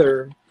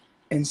together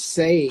and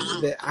say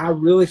that I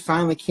really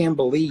finally can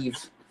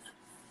believe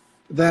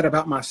that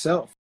about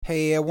myself.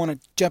 Hey, I want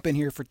to jump in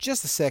here for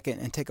just a second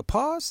and take a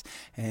pause,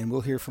 and we'll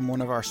hear from one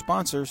of our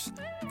sponsors.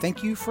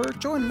 Thank you for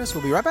joining us.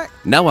 We'll be right back.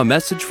 Now a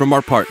message from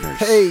our partners.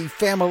 Hey,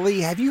 family,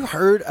 have you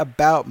heard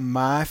about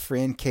my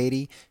friend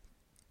Katie?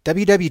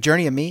 WW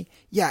Journey of Me?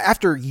 Yeah,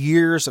 after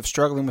years of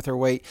struggling with her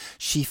weight,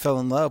 she fell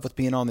in love with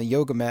being on the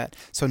yoga mat.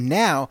 So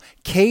now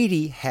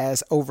Katie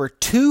has over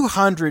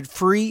 200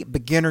 free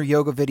beginner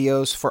yoga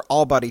videos for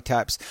all body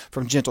types,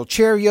 from gentle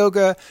chair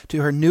yoga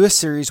to her newest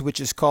series,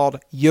 which is called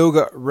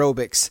Yoga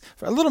Aerobics,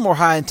 for a little more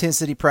high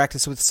intensity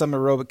practice with some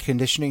aerobic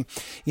conditioning.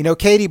 You know,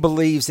 Katie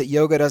believes that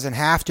yoga doesn't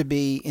have to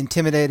be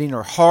intimidating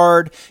or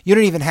hard. You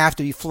don't even have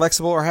to be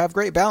flexible or have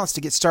great balance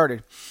to get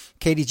started.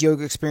 Katie's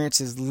yoga experience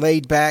is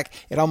laid back.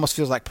 It almost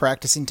feels like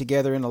practicing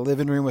together in a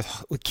living room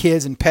with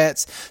kids and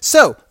pets.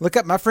 So look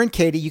up my friend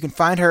Katie. You can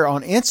find her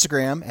on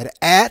Instagram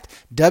at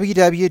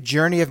WW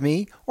Journey of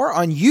Me, or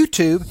on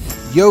YouTube,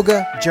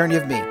 Yoga Journey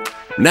of Me.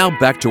 Now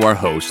back to our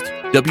host,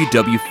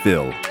 WW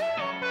Phil.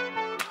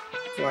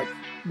 Like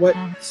what?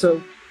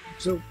 So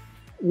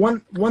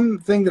one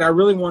thing that I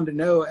really wanted to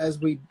know as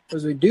we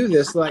do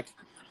this, like,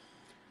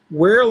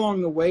 where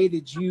along the way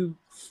did you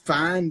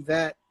find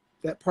that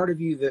part of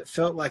you that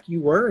felt like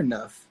you were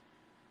enough?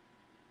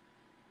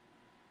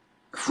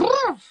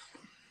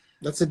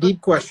 That's a deep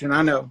question,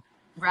 I know.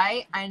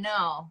 Right? I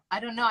know. I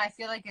don't know. I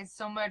feel like it's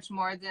so much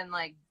more than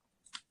like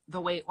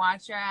the Weight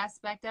Watcher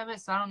aspect of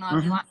it. So I don't know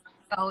if you want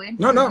to go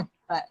into it,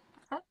 but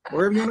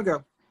wherever you want to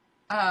go.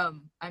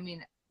 I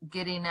mean,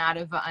 getting out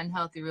of an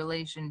unhealthy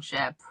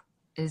relationship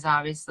is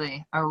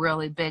obviously a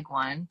really big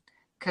one,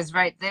 because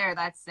right there,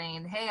 that's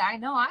saying, hey, I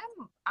know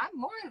I'm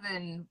more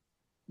than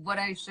what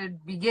I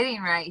should be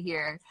getting right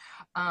here.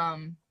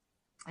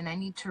 And I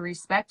need to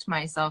respect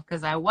myself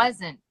because I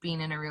wasn't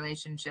being in a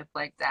relationship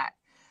like that.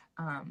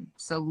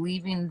 So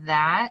leaving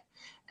that,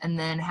 and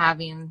then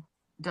having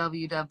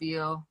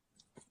WW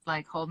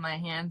like hold my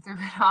hand through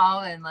it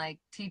all and like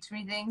teach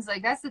me things.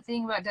 Like, that's the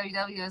thing about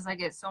WW, is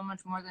like, it's so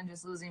much more than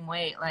just losing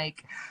weight.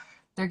 Like,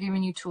 they're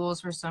giving you tools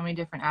for so many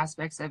different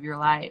aspects of your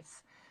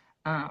life.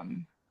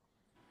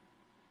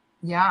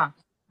 Yeah,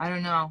 I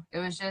don't know. It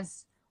was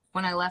just,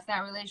 when I left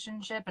that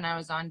relationship and I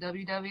was on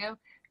WW,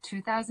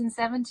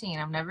 2017,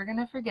 I'm never going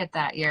to forget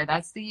that year.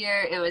 That's the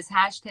year it was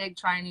hashtag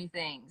try new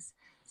things.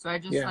 So I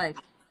just like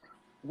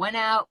went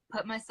out,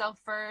 put myself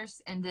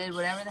first, and did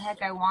whatever the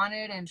heck I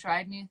wanted, and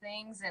tried new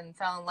things and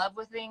fell in love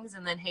with things,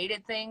 and then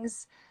hated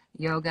things,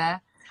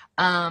 yoga.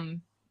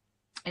 And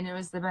it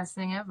was the best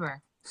thing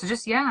ever. So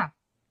just,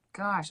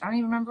 gosh, I don't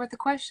even remember what the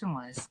question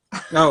was.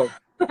 No.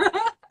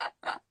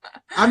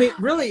 I mean,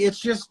 really, it's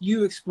just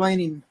you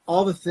explaining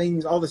all the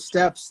things, all the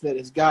steps that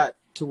has got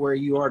to where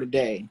you are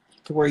today,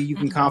 to where you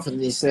can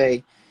confidently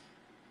say,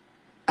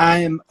 I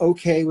am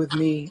okay with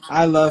me.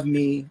 I love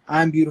me.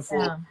 I'm beautiful.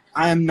 Yeah.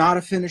 I am not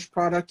a finished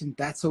product, and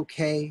that's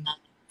okay.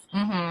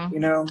 You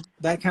know,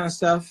 that kind of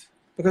stuff.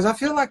 Because I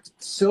feel like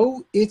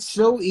it's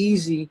so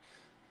easy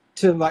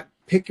to like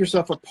pick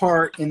yourself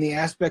apart in the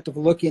aspect of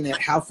looking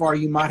at how far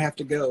you might have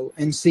to go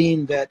and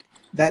seeing that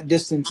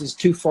distance is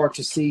too far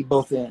to see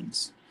both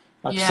ends.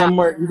 Like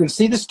somewhere you can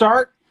see the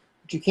start,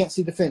 but you can't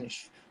see the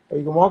finish. Or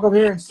you can walk over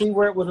here and see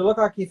where it would look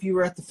like if you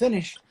were at the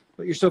finish,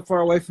 but you're so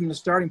far away from the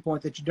starting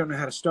point that you don't know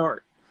how to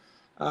start.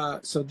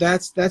 So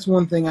that's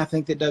one thing I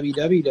think that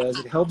WW does.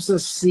 It helps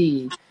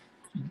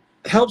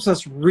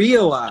us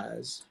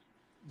realize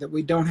that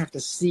we don't have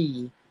to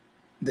see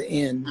the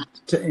end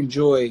to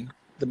enjoy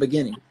the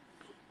beginning.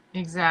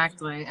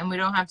 Exactly. And we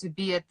don't have to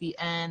be at the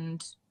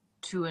end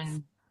to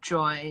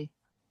enjoy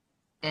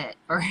it,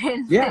 or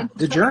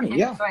the journey.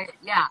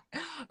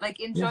 Like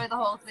enjoy the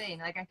whole thing.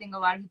 Like, I think a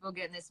lot of people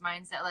get in this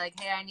mindset like,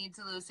 hey, I need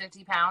to lose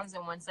 50 pounds,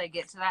 and once I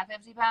get to that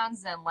 50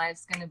 pounds, then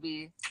life's gonna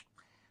be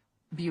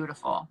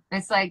beautiful.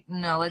 It's like,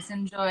 no, let's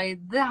enjoy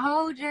the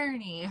whole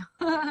journey.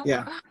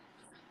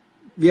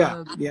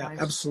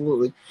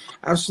 Absolutely.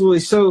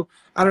 So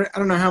I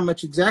don't know how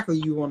much exactly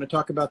you want to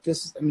talk about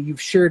this. I mean,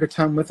 you've shared a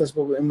ton with us,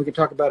 and we can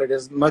talk about it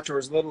as much or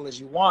as little as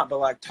you want, but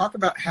like, talk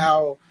about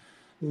how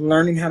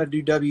learning how to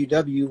do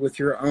WW with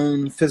your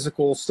own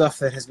physical stuff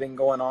that has been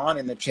going on,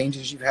 and the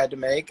changes you've had to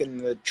make, and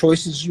the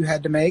choices you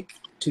had to make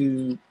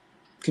to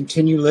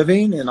continue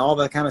living, and all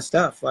that kind of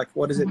stuff. Like,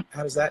 what is it?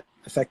 How does that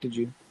affected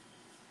you?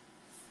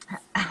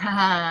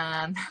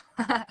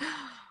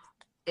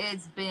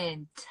 It's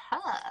been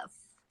tough.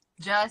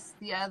 Just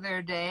the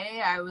other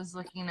day, I was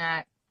looking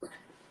at,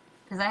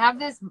 because I have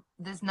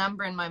this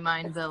number in my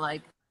mind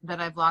that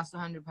I've lost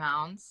 100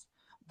 pounds.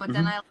 But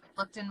then I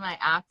looked in my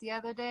app the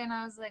other day and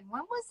I was like,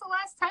 when was the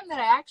last time that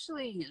I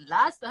actually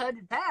lost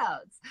 100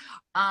 pounds?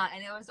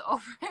 And it was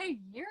over a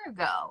year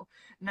ago.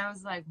 And I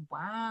was like,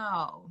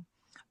 wow.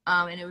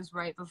 And it was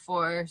right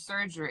before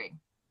surgery.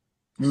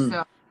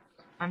 So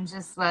I'm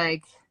just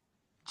like,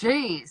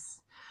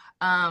 geez,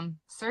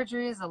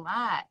 surgery is a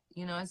lot.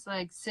 You know, it's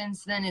like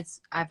since then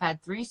I've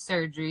had 3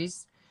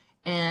 surgeries,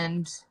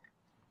 and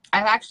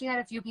I've actually had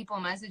a few people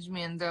message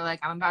me and they're like,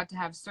 I'm about to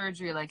have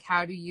surgery. Like,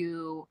 how do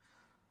you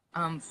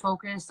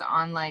focus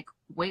on like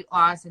weight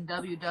loss and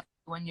WW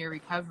when you're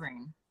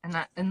recovering?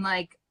 And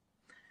like,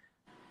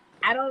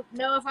 I don't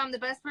know if I'm the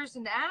best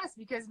person to ask,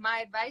 because my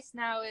advice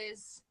now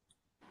is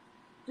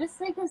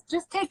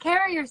just take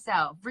care of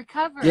yourself,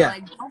 recover.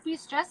 Like, don't be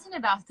stressing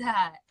about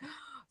that.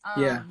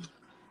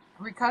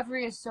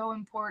 Recovery is so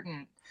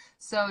important.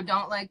 So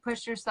don't like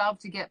push yourself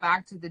to get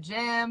back to the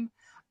gym.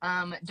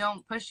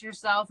 Don't push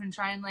yourself and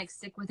try and like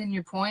stick within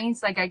your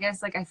points. Like, I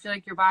guess, like, I feel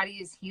like your body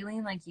is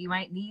healing. Like, you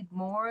might need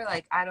more.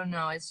 Like, I don't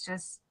know.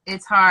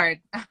 It's hard.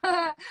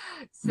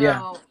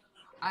 So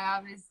I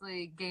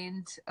obviously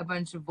gained a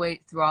bunch of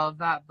weight through all of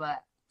that,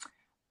 but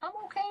I'm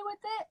okay with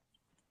it.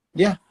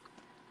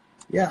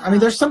 Yeah. I mean,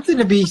 there's something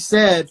to be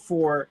said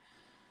for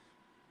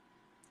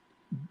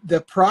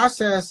the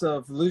process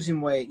of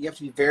losing weight. You have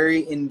to be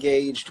very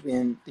engaged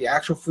in the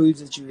actual foods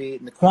that you eat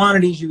and the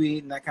quantities you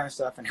eat and that kind of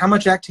stuff, and how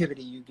much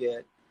activity you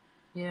get.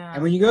 Yeah.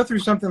 And when you go through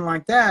something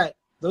like that,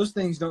 those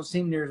things don't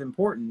seem near as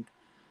important.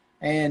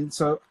 And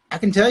so I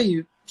can tell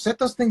you, set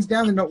those things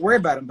down and don't worry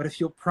about them. But if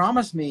you'll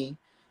promise me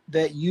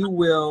that you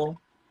will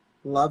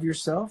love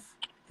yourself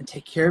and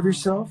take care of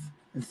yourself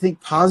and think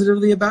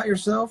positively about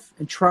yourself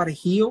and try to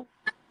heal,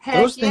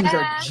 those things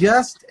are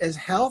just as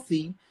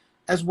healthy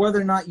as whether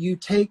or not you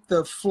take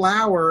the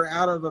flour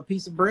out of a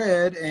piece of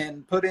bread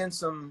and put in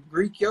some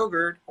Greek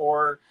yogurt,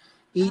 or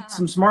eat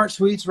some Smart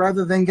Sweets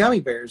rather than gummy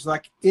bears.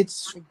 Like,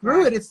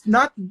 screw it. It's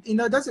not,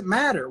 it doesn't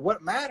matter.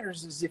 What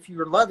matters is if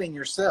you're loving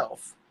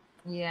yourself.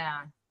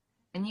 Yeah.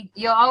 And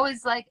you'll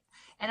always like,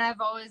 and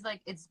I've always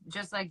like, it's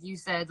just like you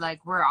said,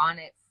 like, we're on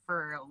it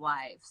for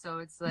life. So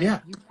it's like,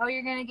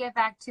 you're going to get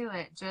back to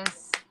it.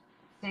 Just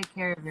take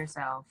care of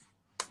yourself.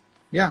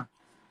 Yeah,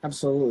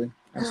 absolutely.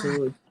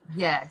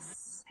 Yes.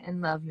 And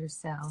love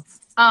yourself.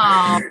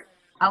 Oh,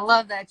 I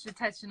love that you're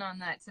touching on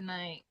that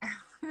tonight.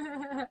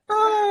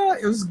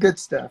 It was good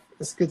stuff.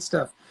 It's good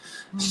stuff.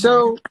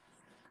 So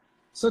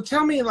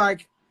tell me,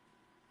 like,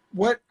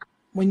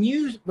 when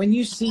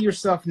you see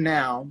yourself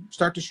now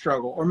start to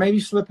struggle, or maybe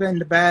slip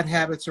into bad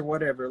habits or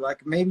whatever,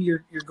 like maybe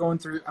you're going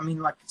through, I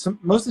mean, like,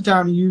 most of the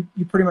time you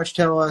pretty much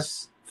tell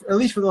us, at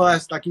least for the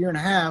last like year and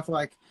a half,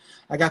 like,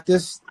 I got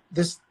this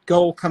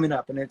goal coming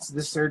up and it's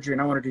this surgery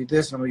and I want to do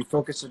this and I'm going to be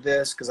focused on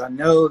this because I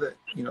know that,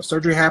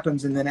 surgery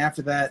happens, and then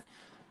after that,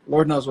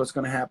 Lord knows what's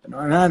going to happen.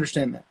 And I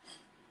understand that.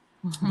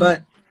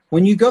 But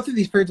when you go through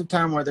these periods of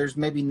time where there's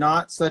maybe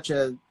not such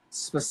a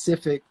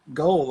specific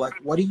goal, like,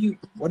 what do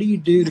you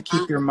do to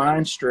keep your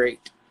mind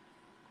straight?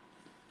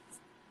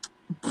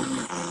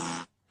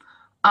 I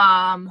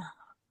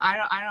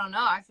don't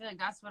know. I feel like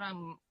that's what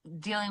I'm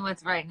dealing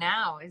with right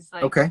now. Is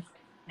like, okay,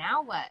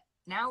 now what?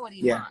 Now what do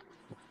you want?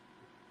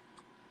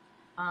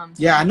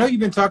 I know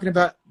you've been talking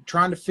about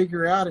trying to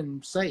figure out,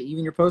 and say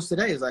even your post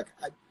today is like,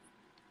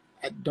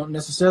 I don't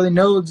necessarily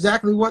know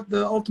exactly what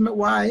the ultimate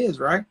why is,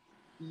 right?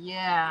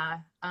 Yeah.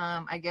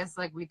 I guess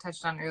like we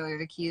touched on earlier,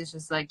 the key is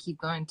just like keep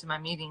going to my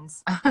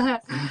meetings.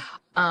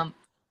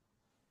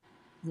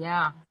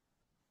 Yeah.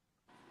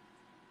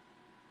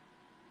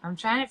 I'm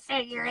trying to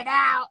figure it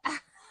out.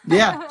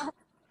 Yeah.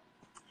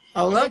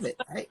 I love it.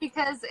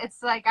 Because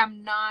it's like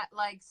I'm not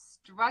like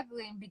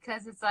struggling,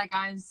 because it's like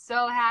I'm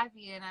so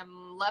happy and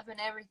I'm loving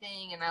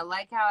everything and I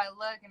like how I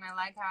look and I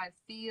like how I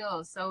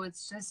feel. So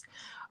it's just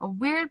a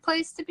weird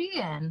place to be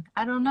in.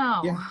 I don't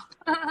know.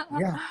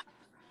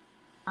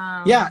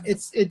 Yeah.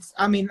 It's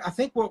I mean, I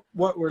think what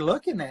we're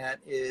looking at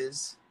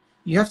is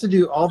you have to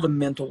do all the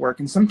mental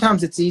work, and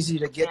sometimes it's easy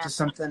to get to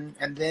something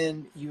and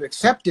then you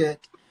accept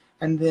it,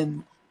 and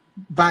then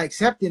by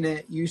accepting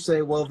it, you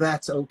say, well,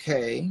 that's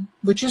okay,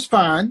 which is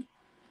fine.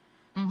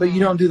 But you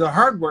don't do the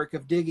hard work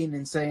of digging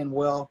and saying,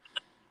 well,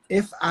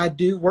 if I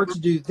were to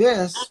do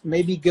this,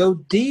 maybe go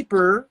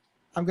deeper,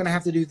 I'm going to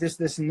have to do this,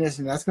 this, and this.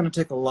 And that's going to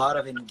take a lot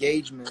of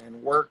engagement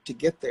and work to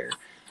get there.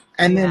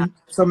 And then,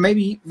 so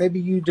maybe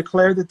you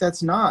declare that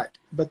that's not,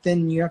 but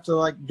then you have to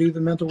like do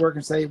the mental work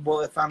and say,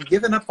 well, if I'm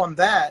giving up on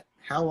that,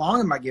 how long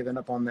am I giving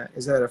up on that?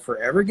 Is that a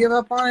forever give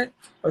up on it?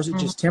 Or is it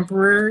just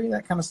temporary?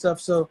 That kind of stuff.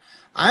 So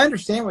I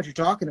understand what you're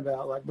talking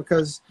about. Like,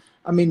 because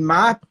I mean,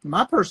 my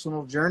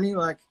personal journey,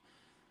 like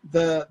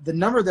the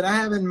number that I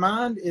have in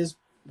mind is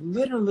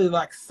literally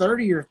like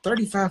 30 or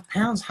 35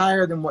 pounds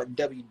higher than what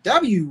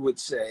WW would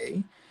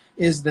say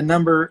is the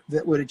number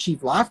that would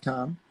achieve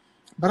lifetime.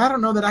 But I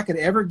don't know that I could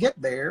ever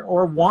get there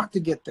or want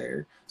to get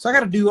there. So I got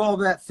to do all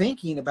that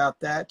thinking about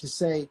that to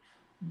say,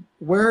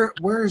 where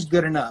is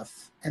good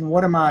enough? And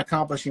what am I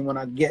accomplishing when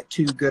I get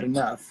to good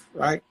enough,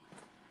 right?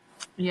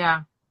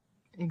 Yeah,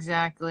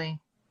 exactly.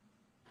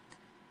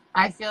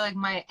 I feel like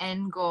my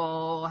end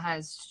goal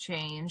has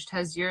changed.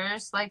 Has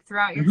yours, like,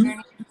 throughout your Mhm.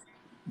 journey?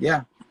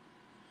 Yeah.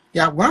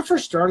 Yeah. When I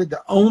first started,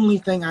 the only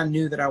thing I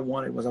knew that I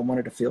wanted was I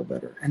wanted to feel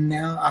better. And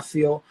now I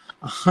feel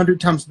 100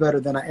 times better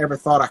than I ever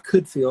thought I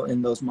could feel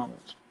in those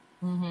moments.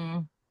 Mm-hmm.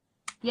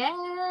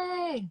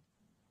 Yay!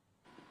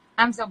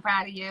 I'm so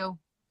proud of you.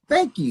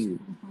 Thank you.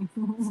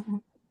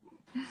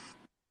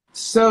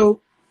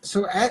 So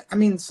I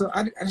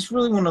just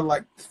really want to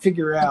like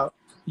figure out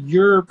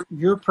your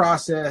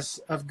process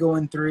of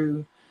going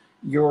through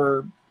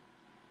your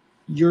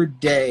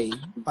day,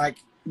 like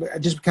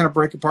just kind of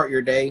break apart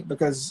your day,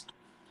 because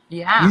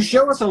Yeah. you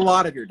show us a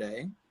lot of your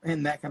day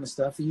and that kind of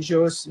stuff. You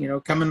show us,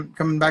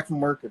 coming back from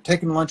work or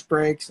taking lunch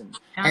breaks and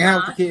hanging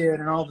out with the kid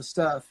and all the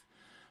stuff.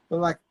 But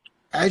like,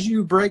 as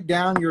you break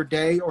down your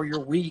day or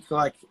your week,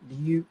 like,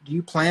 do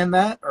you plan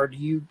that, or do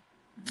you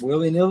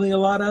willy-nilly a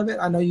lot of it?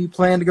 I know you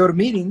plan to go to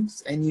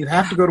meetings and you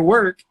have to go to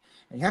work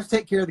and you have to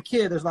take care of the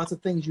kid. There's lots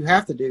of things you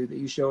have to do that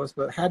you show us,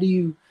 but how do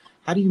you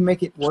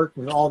make it work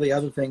with all the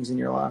other things in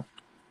your life?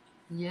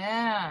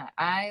 Yeah,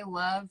 I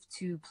love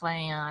to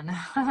plan.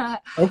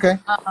 Okay.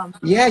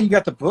 Yeah, you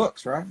got the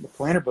books, right? The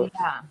planner books.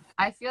 Yeah,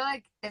 I feel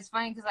like it's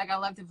funny because like I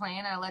love to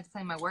plan. I love to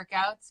plan my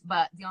workouts,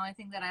 but the only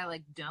thing that I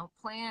like don't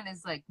plan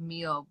is like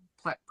meal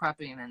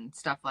prepping and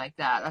stuff like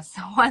that. That's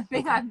the one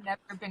thing I've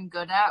never been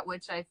good at,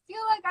 which I feel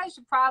like I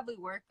should probably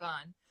work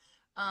on.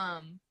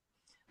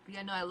 But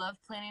yeah, no, I love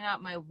planning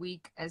out my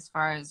week as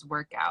far as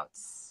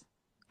workouts,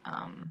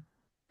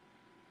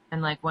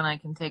 and like when I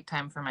can take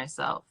time for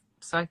myself.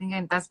 So I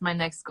think that's my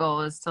next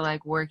goal, is to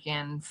like work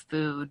in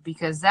food,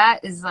 because that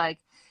is like,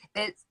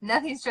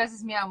 nothing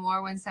stresses me out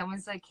more when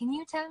someone's like, can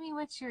you tell me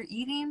what you're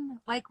eating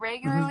like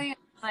regularly? I'm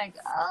like,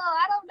 oh,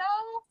 I don't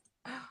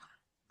know.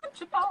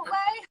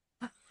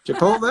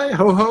 Chipotle,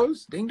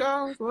 ho-hos, ding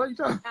dongs, what are you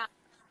talking? Yeah.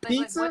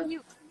 Pizza? Like, what do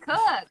you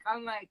cook?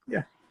 I'm like,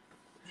 Yeah.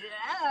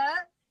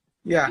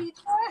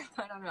 Pizza?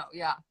 I don't know.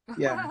 Yeah.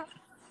 Yeah.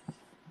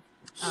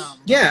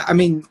 Yeah, I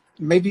mean,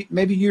 maybe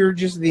you're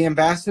just the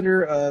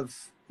ambassador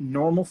of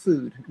normal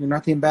food. You're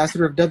not the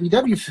ambassador of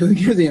WW food.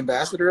 You're the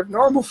ambassador of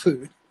normal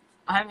food.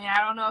 I mean, I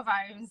don't know if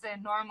I even say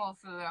normal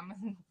food. I'm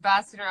an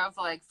ambassador of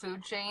like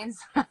food chains.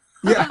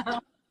 Yeah.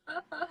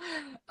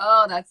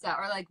 Oh, that's that.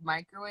 Or like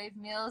microwave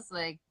meals,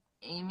 like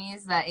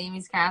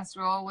Amy's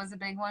casserole was a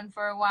big one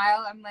for a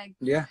while. I'm like,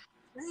 yeah,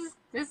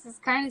 this is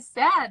kind of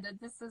sad that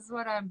this is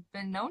what I've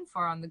been known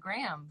for on the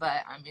gram,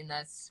 but I mean,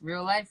 that's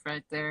real life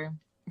right there.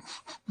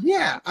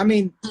 Yeah, I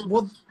mean,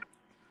 well,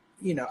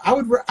 I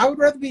would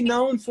rather be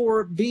known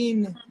for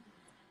being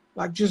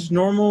like just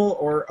normal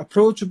or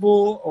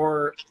approachable,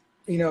 or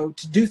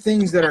to do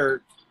things that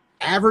are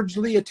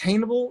averagely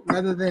attainable,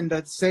 rather than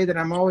to say that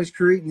I'm always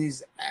creating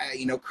these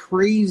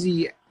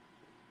crazy,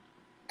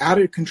 out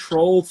of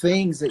control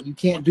things that you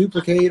can't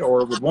duplicate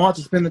or would want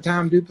to spend the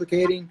time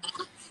duplicating,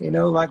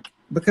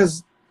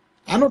 because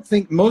I don't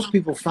think most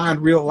people find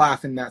real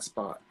life in that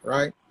spot,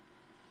 right?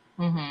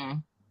 Mm-hmm.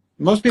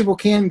 Most people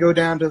can go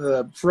down to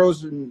the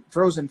frozen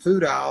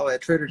food aisle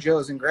at Trader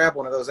Joe's and grab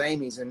one of those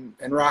Amy's and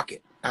rock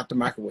it out the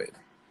microwave.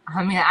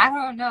 I mean, I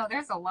don't know.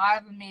 There's a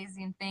lot of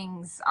amazing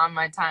things on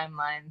my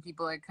timeline.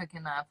 People are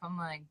cooking up. I'm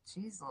like,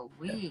 geez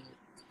Louise.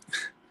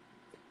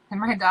 And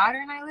my daughter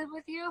and I live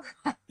with you?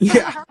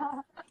 Yeah.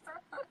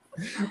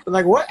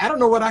 Like, what? I don't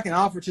know what I can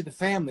offer to the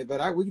family,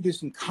 but we could do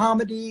some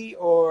comedy,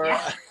 or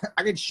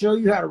I could show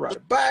you how to ride a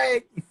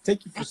bike,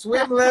 take you for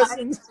swim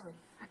lessons.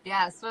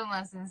 Yeah, swim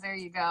lessons. There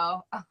you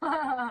go.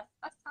 Yeah.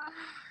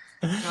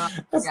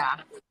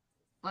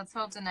 Let's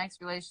hope the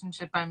next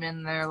relationship I'm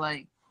in, they're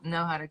like,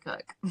 know how to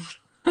cook.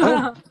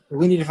 Oh,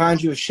 we need to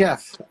find you a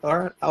chef. All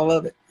right. I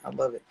love it.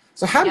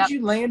 So how did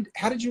you land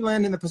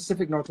in the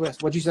Pacific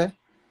Northwest? What'd you say?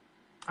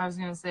 I was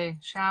going to say,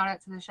 shout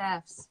out to the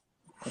chefs.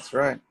 That's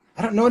right.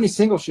 I don't know any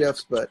single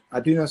chefs, but I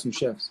do know some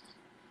chefs.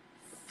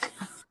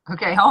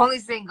 Okay, only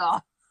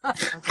single.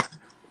 Okay.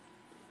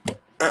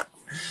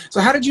 So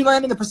how did you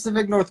land in the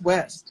Pacific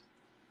Northwest?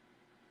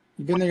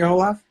 You been there your whole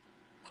life?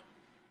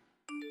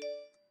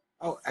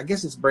 Oh, I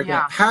guess it's breaking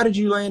up. How did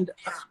you land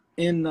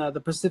in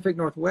the Pacific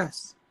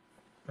Northwest?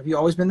 Have you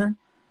always been there?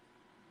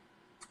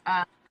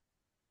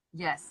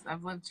 Yes,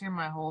 I've lived here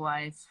my whole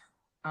life.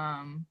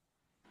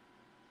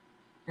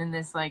 In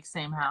this like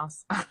same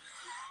house.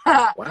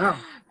 Wow.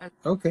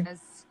 Okay. As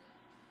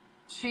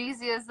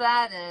cheesy as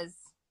that is.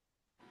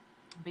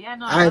 But yeah,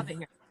 no, I love it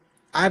here.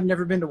 I've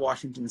never been to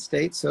Washington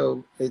State,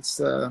 so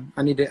it's I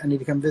need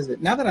to come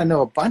visit. Now that I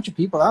know a bunch of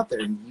people out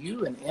there, and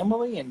you and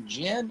Emily and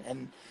Jen,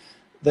 and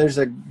there's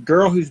a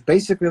girl who's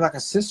basically like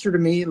a sister to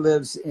me,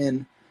 lives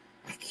in,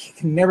 I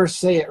can never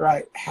say it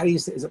right. How do you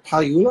say? Is it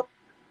Puyallup?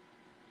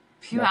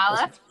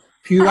 Puyallup.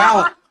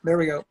 Puyallup. There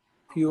we go.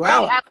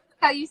 Puyallup. Hey,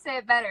 how you say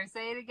it better?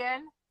 Say it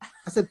again.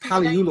 I said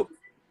Puyallup.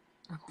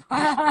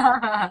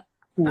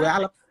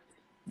 Puyallup.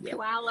 Yep.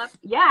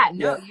 Yeah,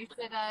 no, you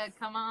should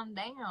come on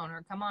down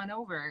or come on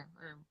over.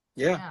 Or,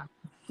 yeah.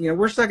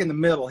 We're stuck in the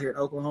middle here in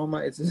Oklahoma.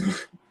 It's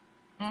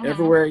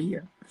everywhere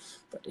here.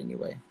 But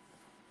anyway,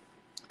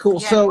 cool.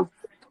 Yeah. So,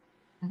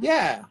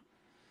 yeah.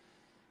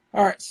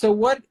 All right. So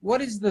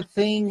what is the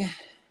thing?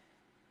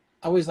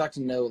 I always like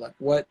to know, like,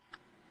 what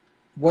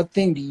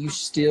thing do you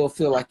still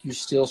feel like you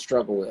still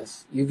struggle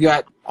with? You've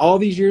got all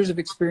these years of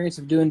experience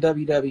of doing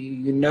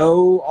WW. You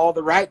know all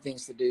the right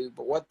things to do,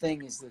 but what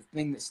thing is the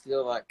thing that's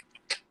still like,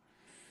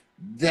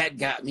 that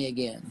got me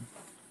again?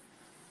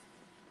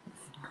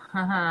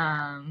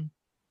 Man,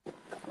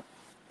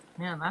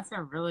 that's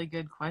a really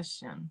good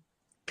question.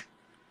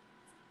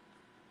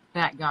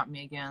 That got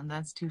me again.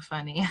 That's too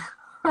funny.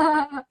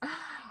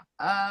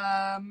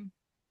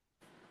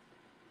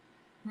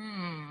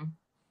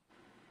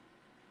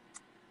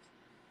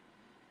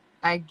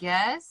 I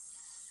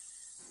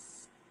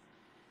guess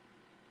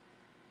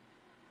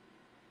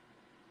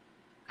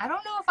I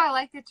don't know if I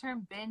like the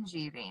term binge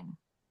eating.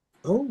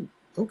 Oh,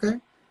 okay.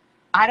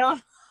 I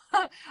don't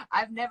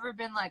I've never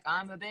been like,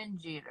 I'm a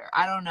binge eater.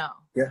 I don't know.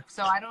 Yeah.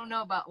 So I don't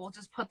know about, we'll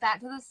just put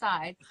that to the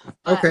side.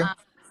 But, Okay.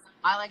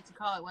 I like to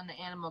call it when the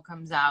animal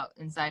comes out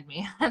inside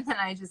me and then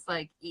I just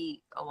like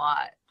eat a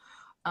lot.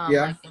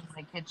 Yeah. Like in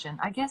my kitchen.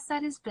 I guess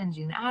that is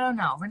binging. I don't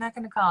know. We're not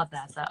going to call it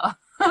that though.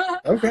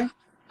 Okay.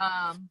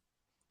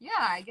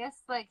 Yeah, I guess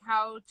like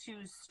how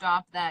to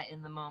stop that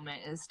in the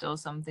moment is still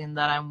something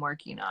that I'm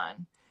working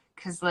on.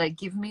 Cause like,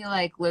 give me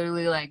like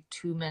literally like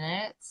 2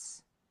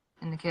 minutes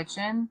in the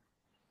kitchen.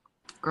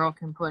 Girl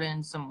can put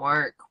in some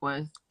work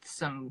with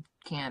some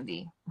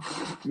candy.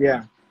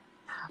 Yeah.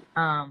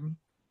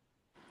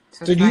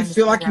 So do you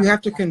feel like you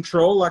have to that.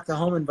 control like the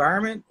home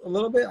environment a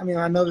little bit? I mean,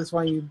 I know that's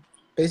why you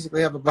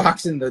basically have a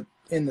box in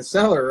the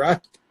cellar,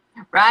 right?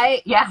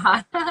 Right?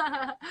 Yeah.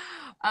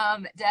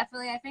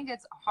 Definitely. I think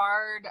it's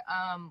hard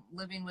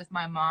living with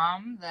my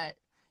mom that,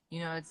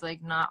 it's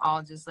like not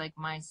all just like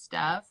my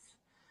stuff.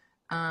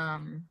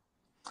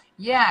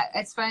 Yeah,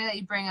 it's funny that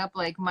you bring up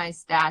like my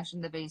stash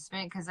in the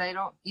basement because I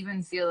don't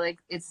even feel like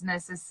it's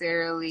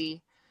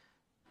necessarily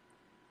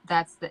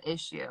that's the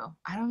issue.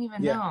 I don't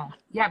even know.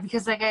 Yeah,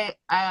 because like I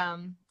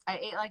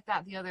ate like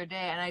that the other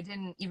day and I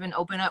didn't even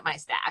open up my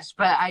stash,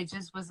 but I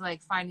just was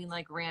like finding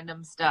like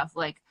random stuff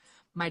like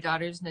my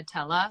daughter's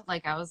Nutella.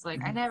 Like I was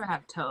like, I never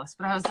have toast,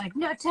 but I was like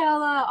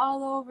Nutella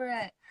all over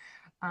it.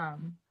 I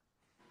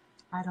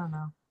don't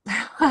know.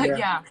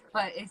 Yeah,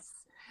 but it's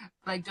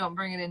like, don't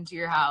bring it into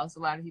your house. A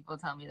lot of people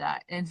tell me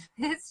that, and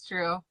it's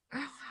true.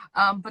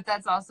 But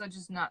that's also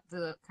just not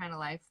the kind of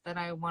life that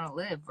I want to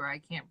live, where I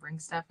can't bring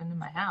stuff into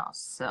my house.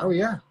 So. Oh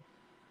yeah,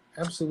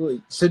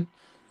 absolutely. So,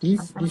 do you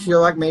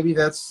feel like maybe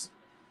that's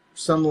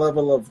some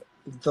level of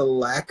the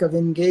lack of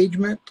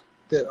engagement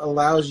that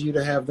allows you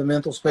to have the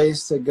mental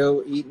space to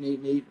go eat and eat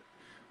and eat,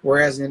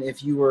 whereas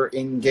if you were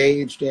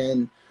engaged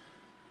in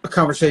a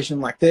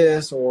conversation like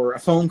this, or a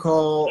phone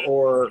call,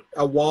 or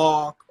a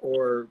walk,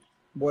 or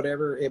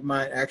whatever, it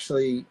might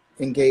actually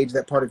engage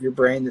that part of your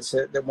brain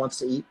that wants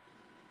to eat.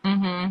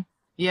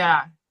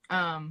 Yeah.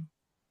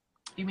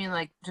 You mean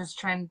like just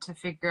trying to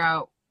figure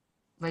out,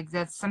 like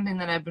that's something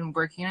that I've been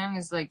working on,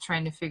 is like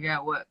trying to figure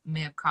out what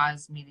may have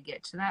caused me to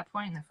get to that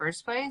point in the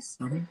first place.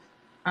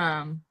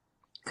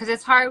 Because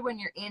it's hard when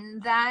you're in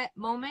that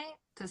moment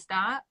to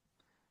stop.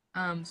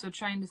 So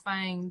trying to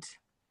find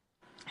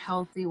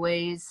healthy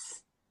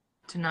ways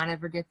to not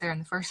ever get there in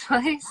the first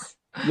place.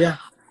 Yeah.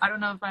 I don't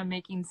know if I'm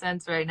making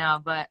sense right now,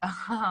 but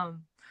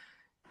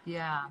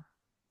yeah.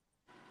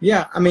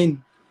 Yeah, I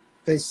mean,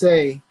 they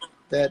say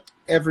that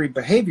every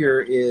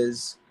behavior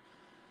is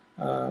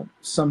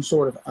some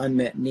sort of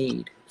unmet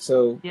need.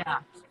 So yeah,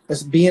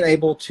 it's being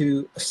able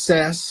to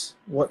assess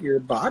what your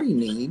body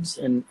needs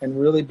and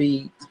really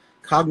be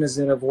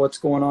cognizant of what's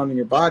going on in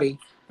your body.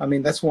 I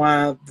mean, that's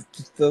why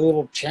the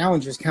little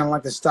challenges, kind of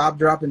like the stop,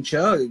 drop, and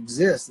chug,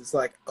 exist. It's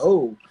like,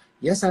 oh,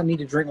 yes, I need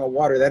to drink my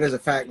water. That is a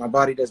fact. My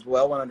body does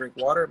well when I drink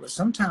water, but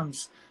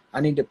sometimes I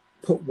need to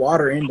put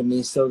water into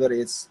me so that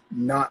it's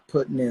not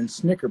putting in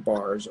Snicker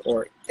bars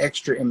or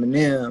extra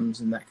M&Ms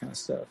and that kind of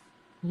stuff.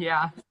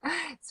 Yeah.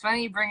 It's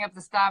funny you bring up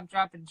the stop,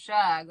 drop, and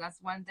chug. That's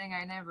one thing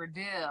I never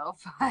do.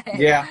 But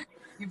yeah.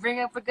 You bring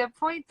up a good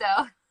point,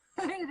 though.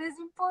 It is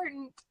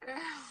important.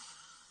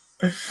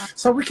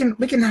 So we can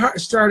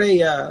start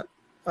a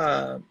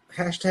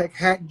hashtag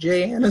hack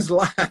Jayana's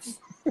life.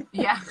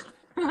 Yeah.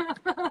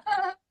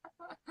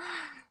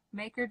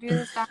 Make her do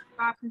the stop,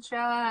 drop, and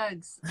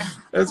chugs.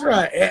 That's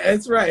right.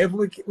 That's right. If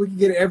we can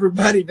get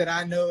everybody that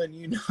I know and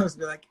to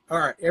be like, all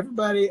right,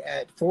 everybody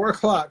at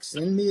 4:00,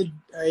 send me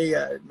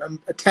a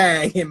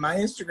tag, and my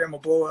Instagram will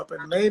blow up,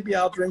 and maybe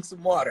I'll drink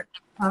some water.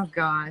 Oh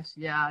gosh,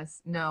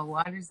 yes. No,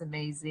 water's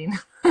amazing.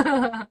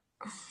 But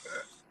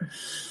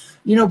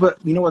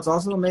what's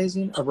also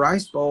amazing? A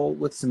rice bowl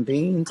with some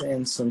beans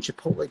and some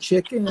Chipotle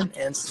chicken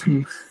and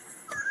some.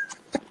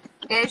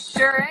 It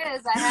sure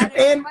is. I had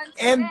it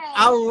and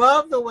I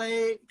love the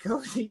way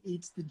Cody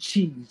eats the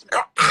cheese.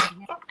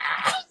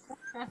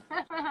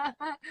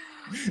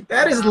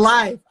 That is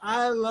life.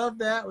 I love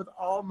that with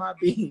all my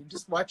being.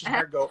 Just watching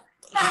her go.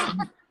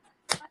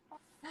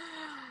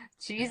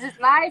 Cheese is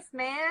life,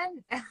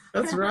 man.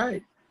 That's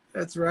right.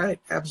 That's right.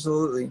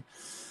 Absolutely.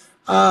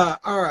 All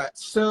right.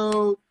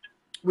 So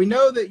we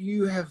know that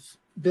you have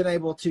been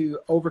able to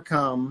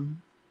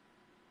overcome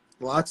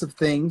lots of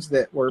things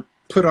that were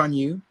put on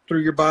you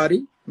through your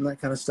body and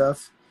that kind of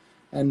stuff.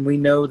 And we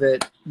know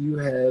that you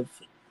have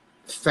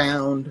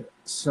found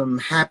some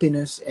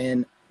happiness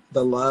and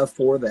the love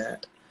for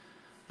that.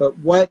 But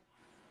what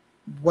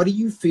do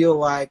you feel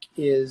like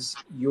is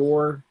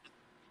your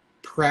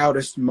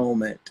proudest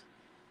moment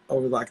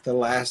over like the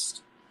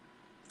last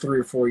 3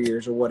 or 4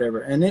 years or whatever?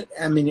 And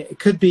it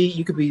could be,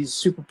 you could be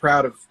super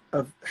proud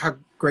of how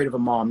great of a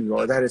mom you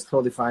are. That is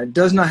totally fine. It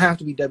does not have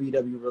to be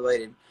WWE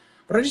related.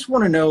 But I just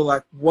want to know,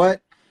 like,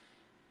 what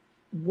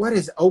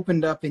has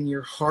opened up in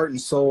your heart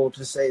and soul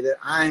to say that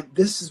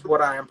this is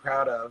what I am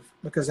proud of?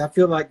 Because I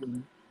feel like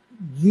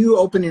you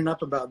opening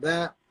up about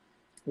that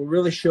will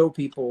really show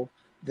people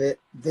that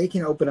they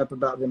can open up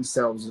about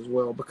themselves as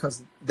well,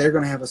 because they're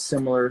going to have a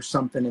similar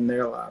something in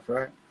their life,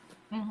 right?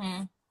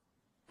 Mm-hmm.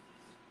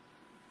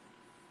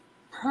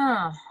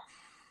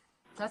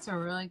 That's a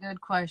really good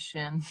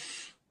question.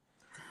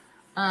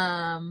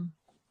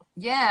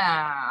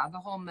 Yeah, the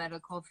whole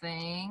medical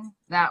thing,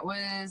 that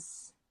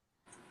was,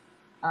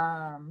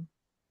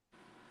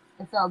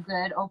 it felt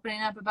good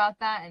opening up about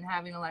that and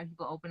having a lot of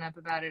people open up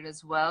about it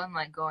as well. And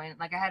like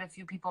I had a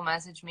few people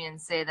message me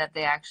and say that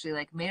they actually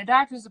like made a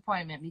doctor's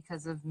appointment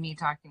because of me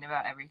talking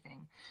about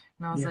everything.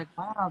 And I was like,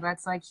 wow,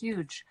 that's like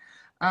huge.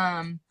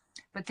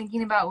 But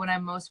thinking about what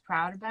I'm most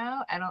proud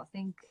about, I don't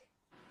think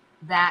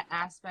that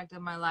aspect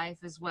of my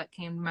life is what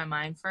came to my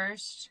mind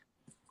first.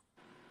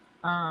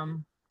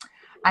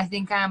 I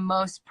think I'm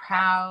most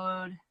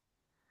proud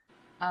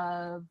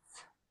of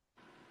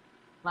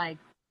like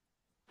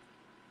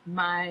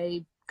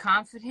my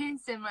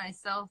confidence and my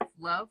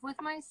self-love with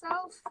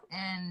myself,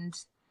 and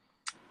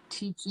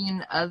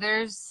teaching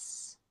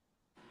others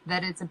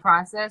that it's a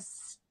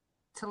process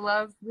to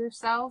love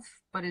yourself,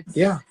 but it's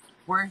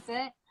worth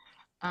it.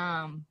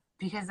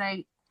 Because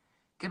I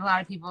get a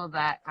lot of people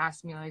that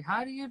ask me like,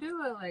 how do you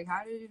do it? Like,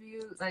 how did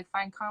you like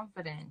find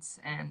confidence?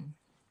 And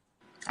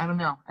I don't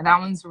know. And that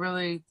one's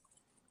really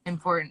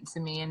important to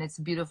me, and it's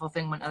a beautiful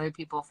thing when other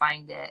people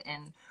find it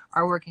and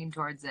are working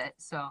towards it.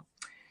 So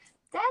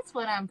that's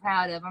what I'm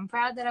proud of. I'm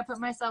proud that I put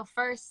myself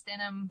first,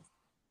 and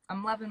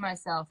I'm loving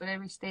myself at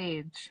every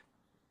stage.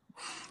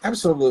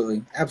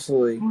 Absolutely.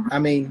 I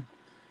mean,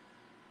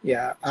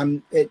 yeah,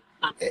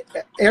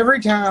 every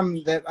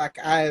time that like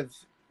I've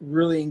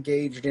really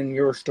engaged in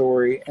your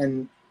story,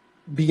 and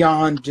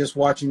beyond just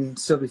watching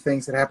silly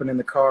things that happen in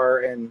the car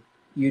and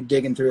you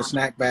digging through a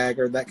snack bag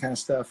or that kind of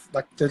stuff,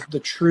 like the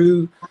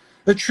true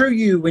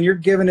you, when you're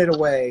giving it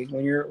away,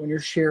 when you're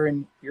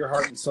sharing your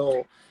heart and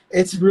soul,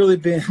 it's really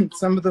been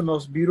some of the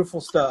most beautiful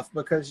stuff,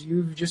 because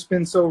you've just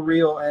been so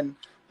real. And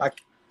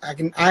like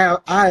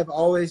I've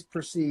always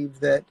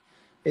perceived that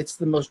it's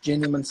the most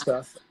genuine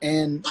stuff.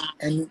 And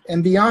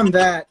beyond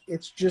that,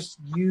 it's just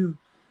you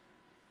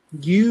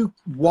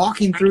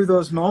walking through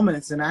those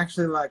moments and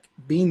actually like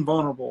being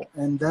vulnerable.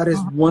 And that is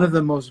one of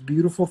the most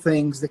beautiful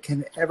things that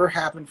can ever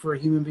happen for a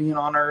human being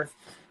on earth,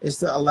 is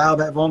to allow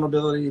that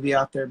vulnerability to be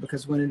out there,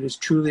 because when it is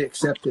truly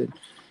accepted,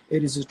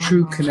 it is a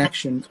true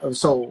connection of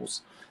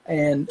souls.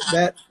 And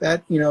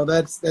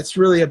that's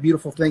really a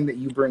beautiful thing that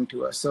you bring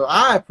to us. So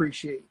I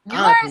appreciate You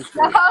are so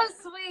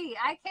sweet.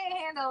 I can't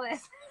handle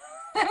this.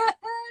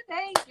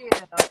 Thank you.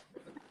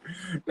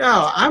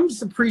 No, I'm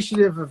just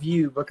appreciative of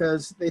you,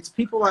 because it's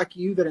people like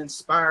you that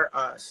inspire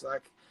us.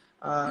 Like,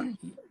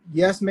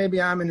 yes,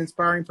 maybe I'm an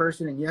inspiring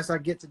person, and yes, I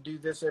get to do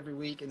this every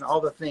week and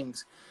all the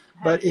things,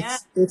 but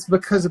it's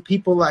because of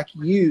people like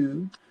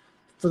you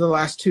for the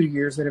last 2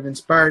 years that have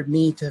inspired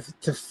me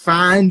to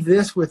find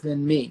this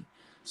within me.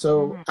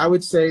 So I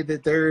would say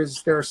that there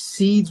are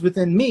seeds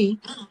within me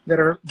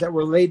that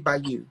were laid by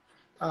you.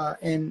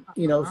 And,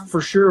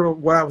 for sure,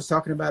 what I was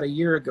talking about a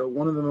year ago,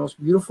 one of the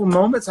most beautiful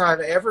moments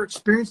I've ever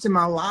experienced in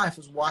my life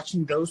was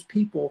watching those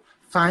people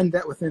find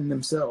that within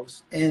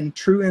themselves. And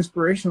true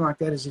inspiration like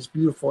that is just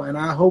beautiful. And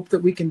I hope that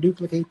we can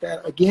duplicate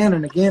that again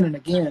and again and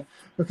again,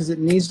 because it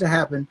needs to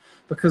happen,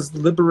 because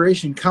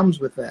liberation comes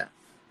with that.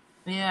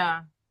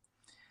 Yeah.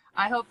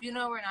 I hope we're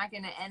not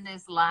going to end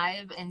this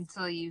live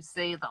until you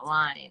say the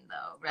line,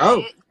 though, right?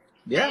 Oh,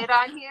 yeah. Say it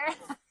on here.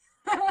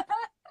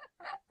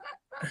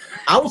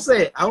 I will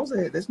say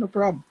it. There's no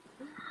problem.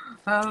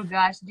 Oh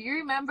gosh, do you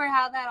remember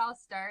how that all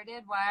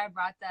started? Why I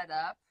brought that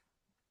up?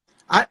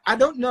 I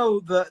don't know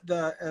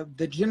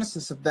the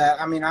genesis of that.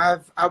 I mean, I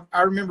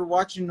remember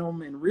watching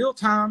them in real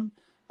time,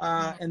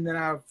 and then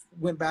I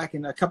went back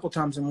and a couple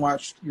times and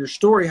watched your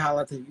story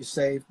highlight that you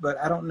saved. But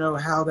I don't know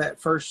how that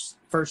first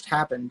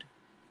happened.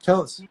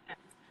 Tell us.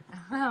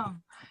 Oh,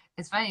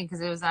 it's funny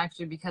because it was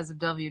actually because of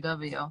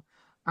WW.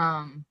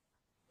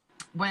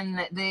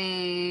 When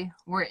they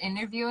were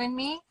interviewing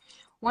me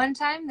one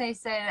time, they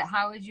said,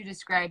 how would you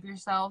describe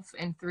yourself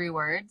in 3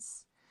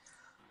 words?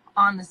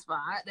 On the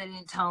spot. They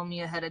didn't tell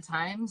me ahead of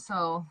time.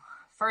 So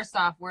first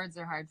off, words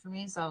are hard for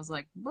me. So I was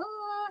like, what?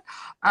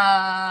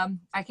 I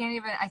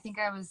think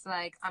I was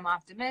like, I'm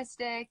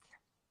optimistic.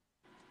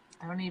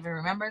 I don't even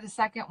remember the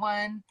second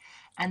one.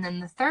 And then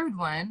the third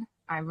one,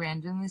 I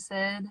randomly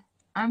said,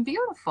 I'm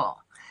beautiful.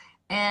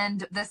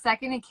 And the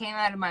second it came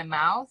out of my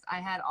mouth,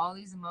 I had all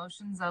these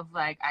emotions of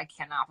like, I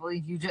cannot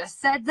believe you just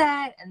said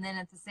that. And then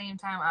at the same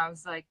time, I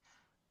was like,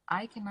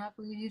 I cannot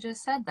believe you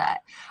just said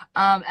that.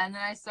 And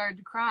then I started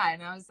to cry,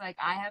 and I was like,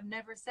 I have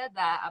never said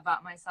that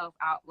about myself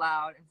out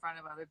loud in front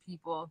of other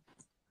people.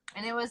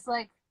 And it was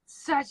like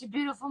such a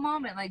beautiful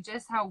moment, like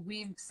just how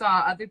we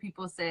saw other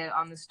people say it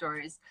on the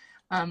stories.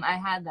 I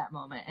had that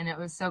moment, and it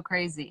was so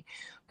crazy.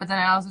 But then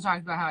I also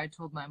talked about how I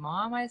told my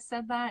mom I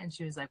said that, and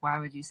she was like, why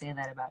would you say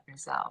that about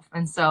yourself?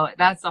 And so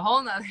that's a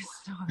whole nother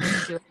story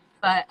to it.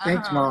 But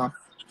Thanks, Mom.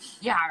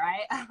 yeah,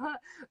 right.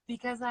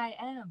 Because I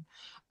am.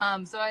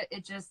 So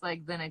it just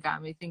like, then it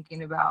got me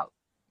thinking about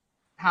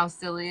how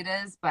silly it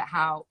is, but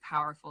how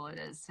powerful it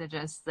is to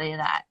just say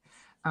that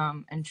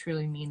and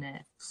truly mean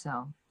it.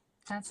 So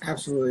that's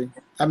absolutely.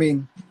 I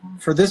mean,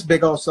 for this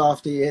big old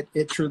softy,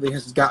 it truly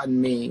has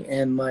gotten me.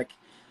 And like,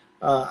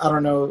 I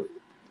don't know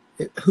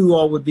who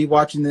all would be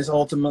watching this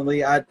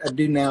ultimately. I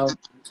do now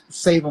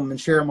save them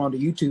and share them onto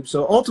YouTube.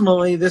 So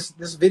ultimately, this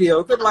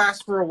video could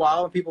last for a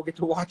while and people get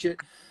to watch it.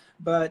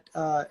 But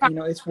you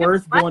know, it's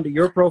worth going to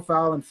your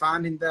profile and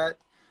finding that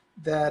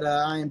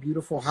I Am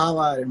Beautiful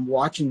highlight and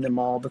watching them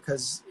all,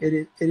 because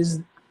it is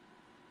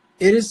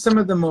some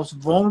of the most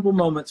vulnerable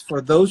moments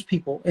for those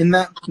people in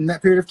that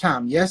period of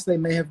time. Yes, they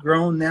may have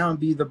grown now and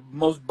be the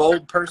most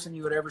bold person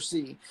you would ever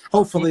see.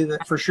 Hopefully,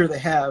 that for sure they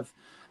have.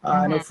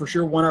 I know for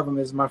sure one of them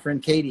is my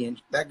friend Katie, and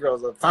that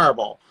girl's a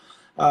fireball.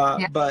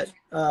 But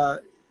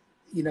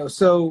you know,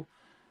 so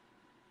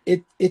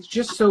it's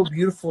just so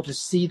beautiful to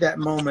see that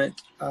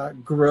moment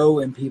grow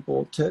in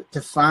people, to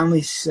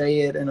finally say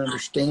it and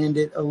understand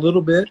it a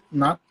little bit,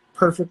 not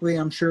perfectly,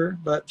 I'm sure,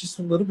 but just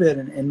a little bit,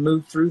 and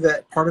move through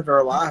that part of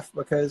our life,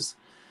 because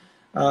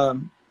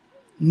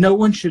no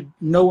one should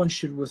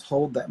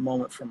withhold that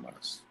moment from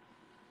us.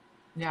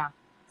 Yeah,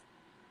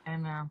 I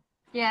know.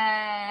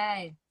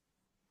 Yay!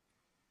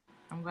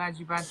 I'm glad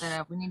you brought that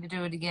up. We need to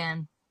do it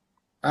again.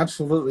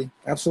 Absolutely,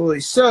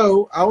 absolutely.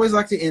 So I always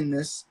like to end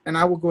this, and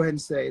I will go ahead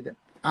and say that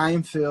I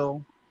am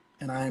Phil,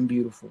 and I am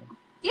beautiful.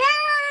 Yay!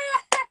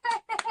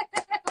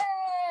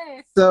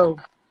 So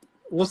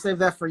we'll save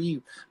that for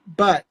you.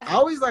 But I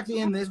always like to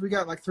end this. We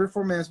got like 3 or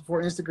 4 minutes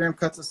before Instagram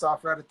cuts us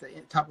off right at the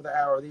top of the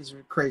hour. These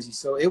are crazy.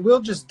 So it will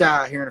just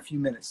die here in a few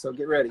minutes. So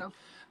get ready.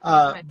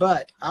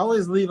 But I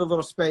always leave a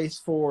little space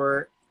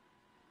for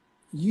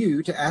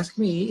you to ask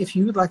me if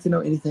you would like to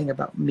know anything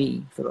about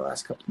me for the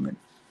last couple of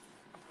minutes.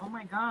 Oh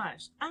my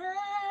gosh.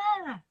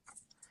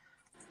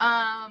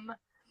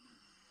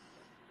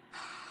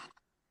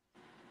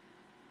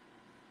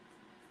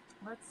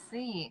 Let's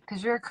see.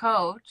 Because you're a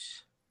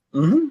coach.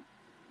 Mm-hmm.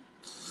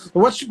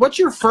 What's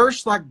your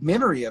first like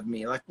memory of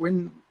me? Like,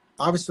 when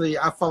obviously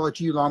I followed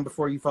you long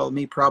before you followed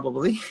me,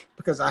 probably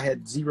because I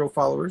had 0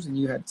 followers and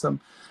you had some.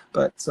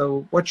 But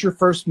so what's your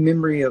first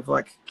memory of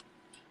like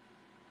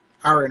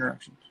our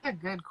interaction? A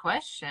good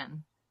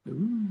question.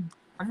 Ooh.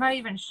 I'm not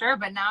even sure,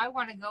 but now I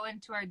want to go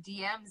into our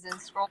DMs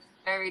and scroll to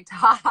the very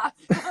top.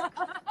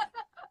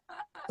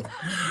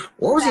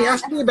 What was he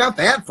asking me about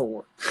that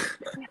for?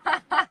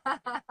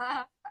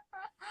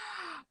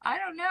 I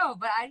don't know,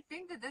 but I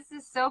think that this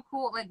is so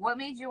cool. Like, what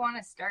made you want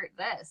to start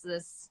this?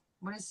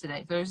 What is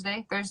today?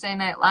 Thursday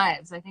Night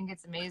Lives. I think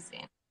it's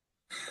amazing.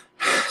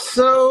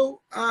 So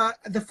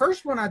the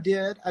first one I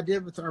did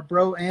with our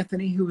bro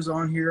Anthony, who was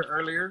on here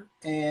earlier,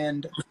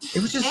 and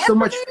it was just so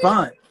much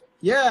fun.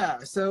 Yeah.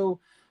 So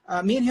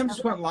me and him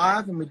just went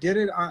live, and we did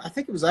it on, I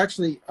think it was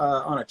actually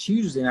on a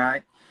Tuesday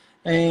night.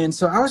 And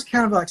so I was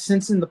kind of like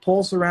sensing the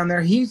pulse around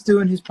there. He's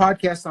doing his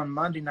podcast on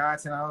Monday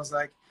nights, and I was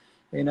like,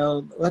 you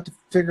know, we'll have to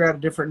figure out a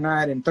different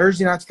night. And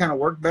Thursday nights kind of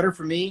worked better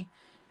for me.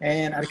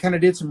 And I kind of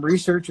did some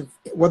research of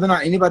whether or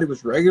not anybody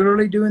was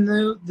regularly doing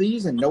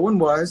these, and no one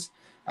was.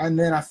 And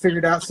then I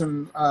figured out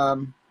some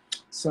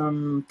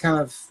kind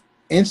of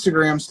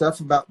Instagram stuff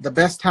about the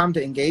best time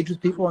to engage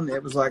with people, and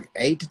it was like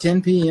 8 to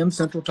 10 p.m.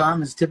 Central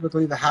Time is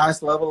typically the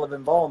highest level of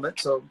involvement.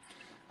 So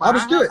I'll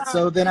just do it.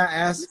 So then I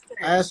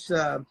asked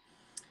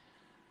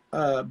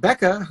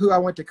Becca, who I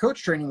went to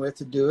coach training with,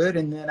 to do it,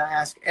 and then I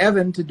asked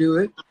Evan to do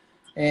it,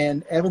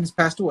 and Evan's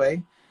passed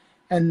away.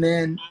 And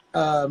then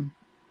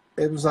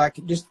it was like,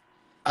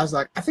 I was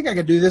like, I think I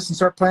could do this and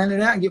start planning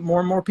it out and get more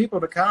and more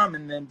people to come,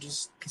 and then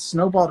just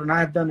snowballed. And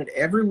I have done it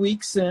every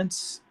week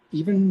since,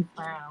 even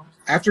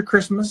after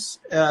Christmas.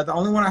 The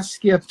only one I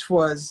skipped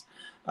was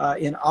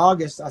in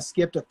August. I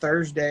skipped a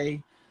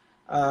Thursday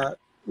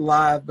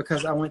live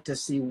because I went to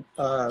see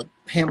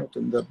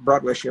Hamilton, the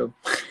Broadway show.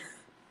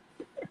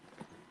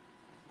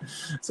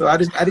 So I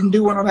didn't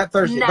do one on that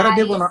Thursday, but I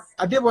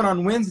did one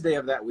on Wednesday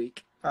of that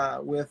week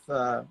with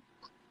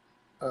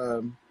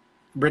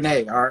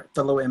Renee, our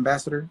fellow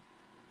ambassador.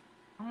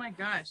 Oh my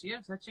gosh, you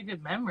have such a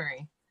good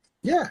memory.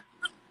 Yeah.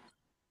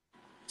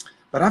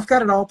 But I've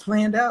got it all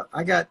planned out.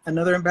 I got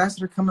another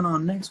ambassador coming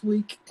on next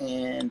week,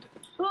 and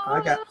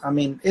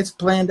it's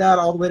planned out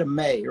all the way to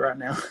May right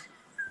now.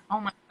 Oh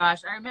my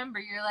gosh, I remember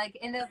you're like,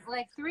 in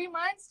like 3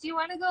 months, do you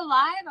want to go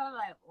live? I was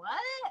like,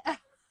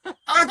 what?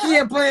 I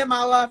can't plan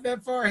my life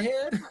that far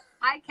ahead.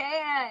 I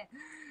can't.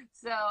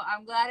 So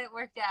I'm glad it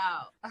worked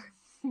out.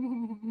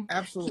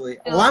 Absolutely.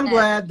 Well, I'm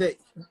glad that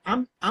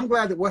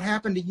what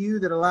happened to you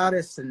that allowed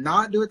us to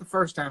not do it the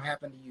first time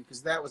happened to you,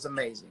 because that was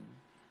amazing.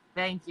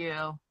 Thank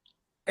you.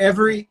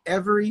 Every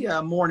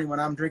morning when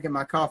I'm drinking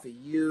my coffee,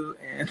 you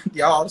and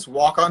y'all just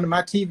walk onto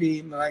my TV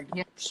and like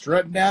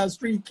strutting down the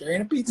street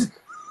carrying a pizza.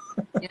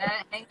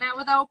 Yeah, hanging out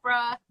with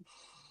Oprah.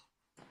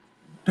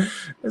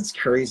 That's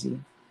crazy.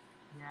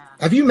 Yeah.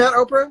 Have you met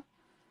Oprah?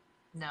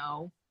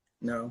 No.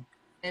 No.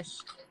 Ish.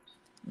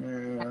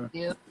 Have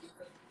you?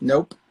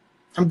 Nope.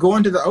 I'm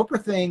going to the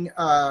Oprah thing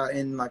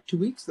in like 2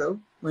 weeks though,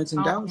 when it's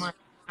in Dallas. Oh my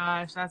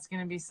gosh, that's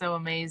gonna be so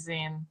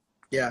amazing.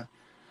 Yeah.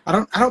 I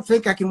don't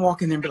think I can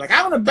walk in there and be like,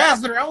 I'm an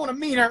ambassador, I want to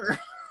meet her.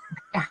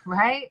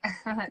 Right?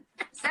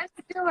 Send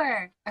it to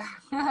her.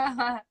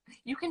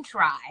 You can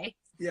try.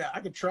 Yeah, I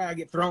could try,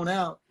 get thrown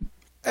out.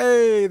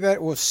 Hey,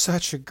 that was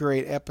such a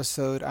great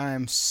episode. I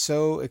am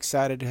so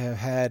excited to have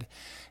had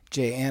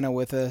Jayana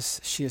with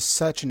us. She is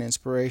such an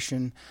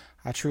inspiration.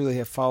 I truly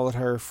have followed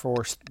her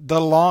for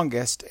the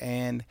longest,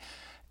 and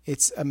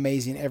it's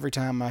amazing. Every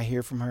time I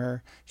hear from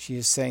her, she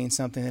is saying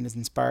something that has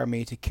inspired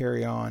me to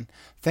carry on.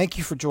 Thank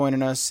you for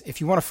joining us.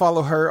 If you want to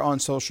follow her on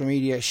social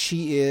media,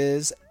 she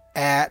is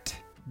at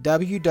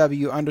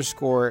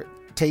WW_TastyJ,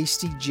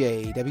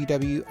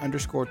 WW_TastyJ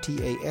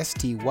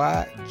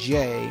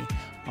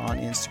on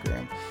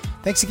Instagram.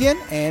 Thanks again,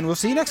 and we'll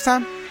see you next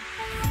time.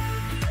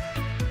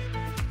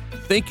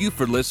 Thank you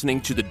for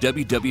listening to the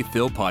WW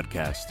Phil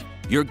Podcast,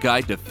 your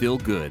guide to feel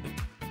good.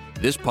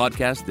 This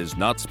podcast is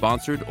not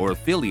sponsored or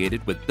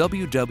affiliated with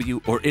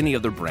WW or any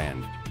other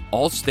brand.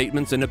 All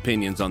statements and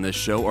opinions on this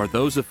show are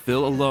those of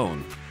Phil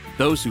alone.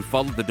 Those who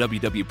follow the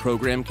WW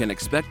program can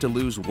expect to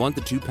lose 1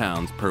 to 2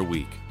 pounds per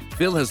week.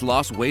 Phil has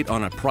lost weight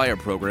on a prior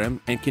program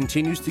and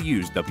continues to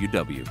use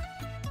WW.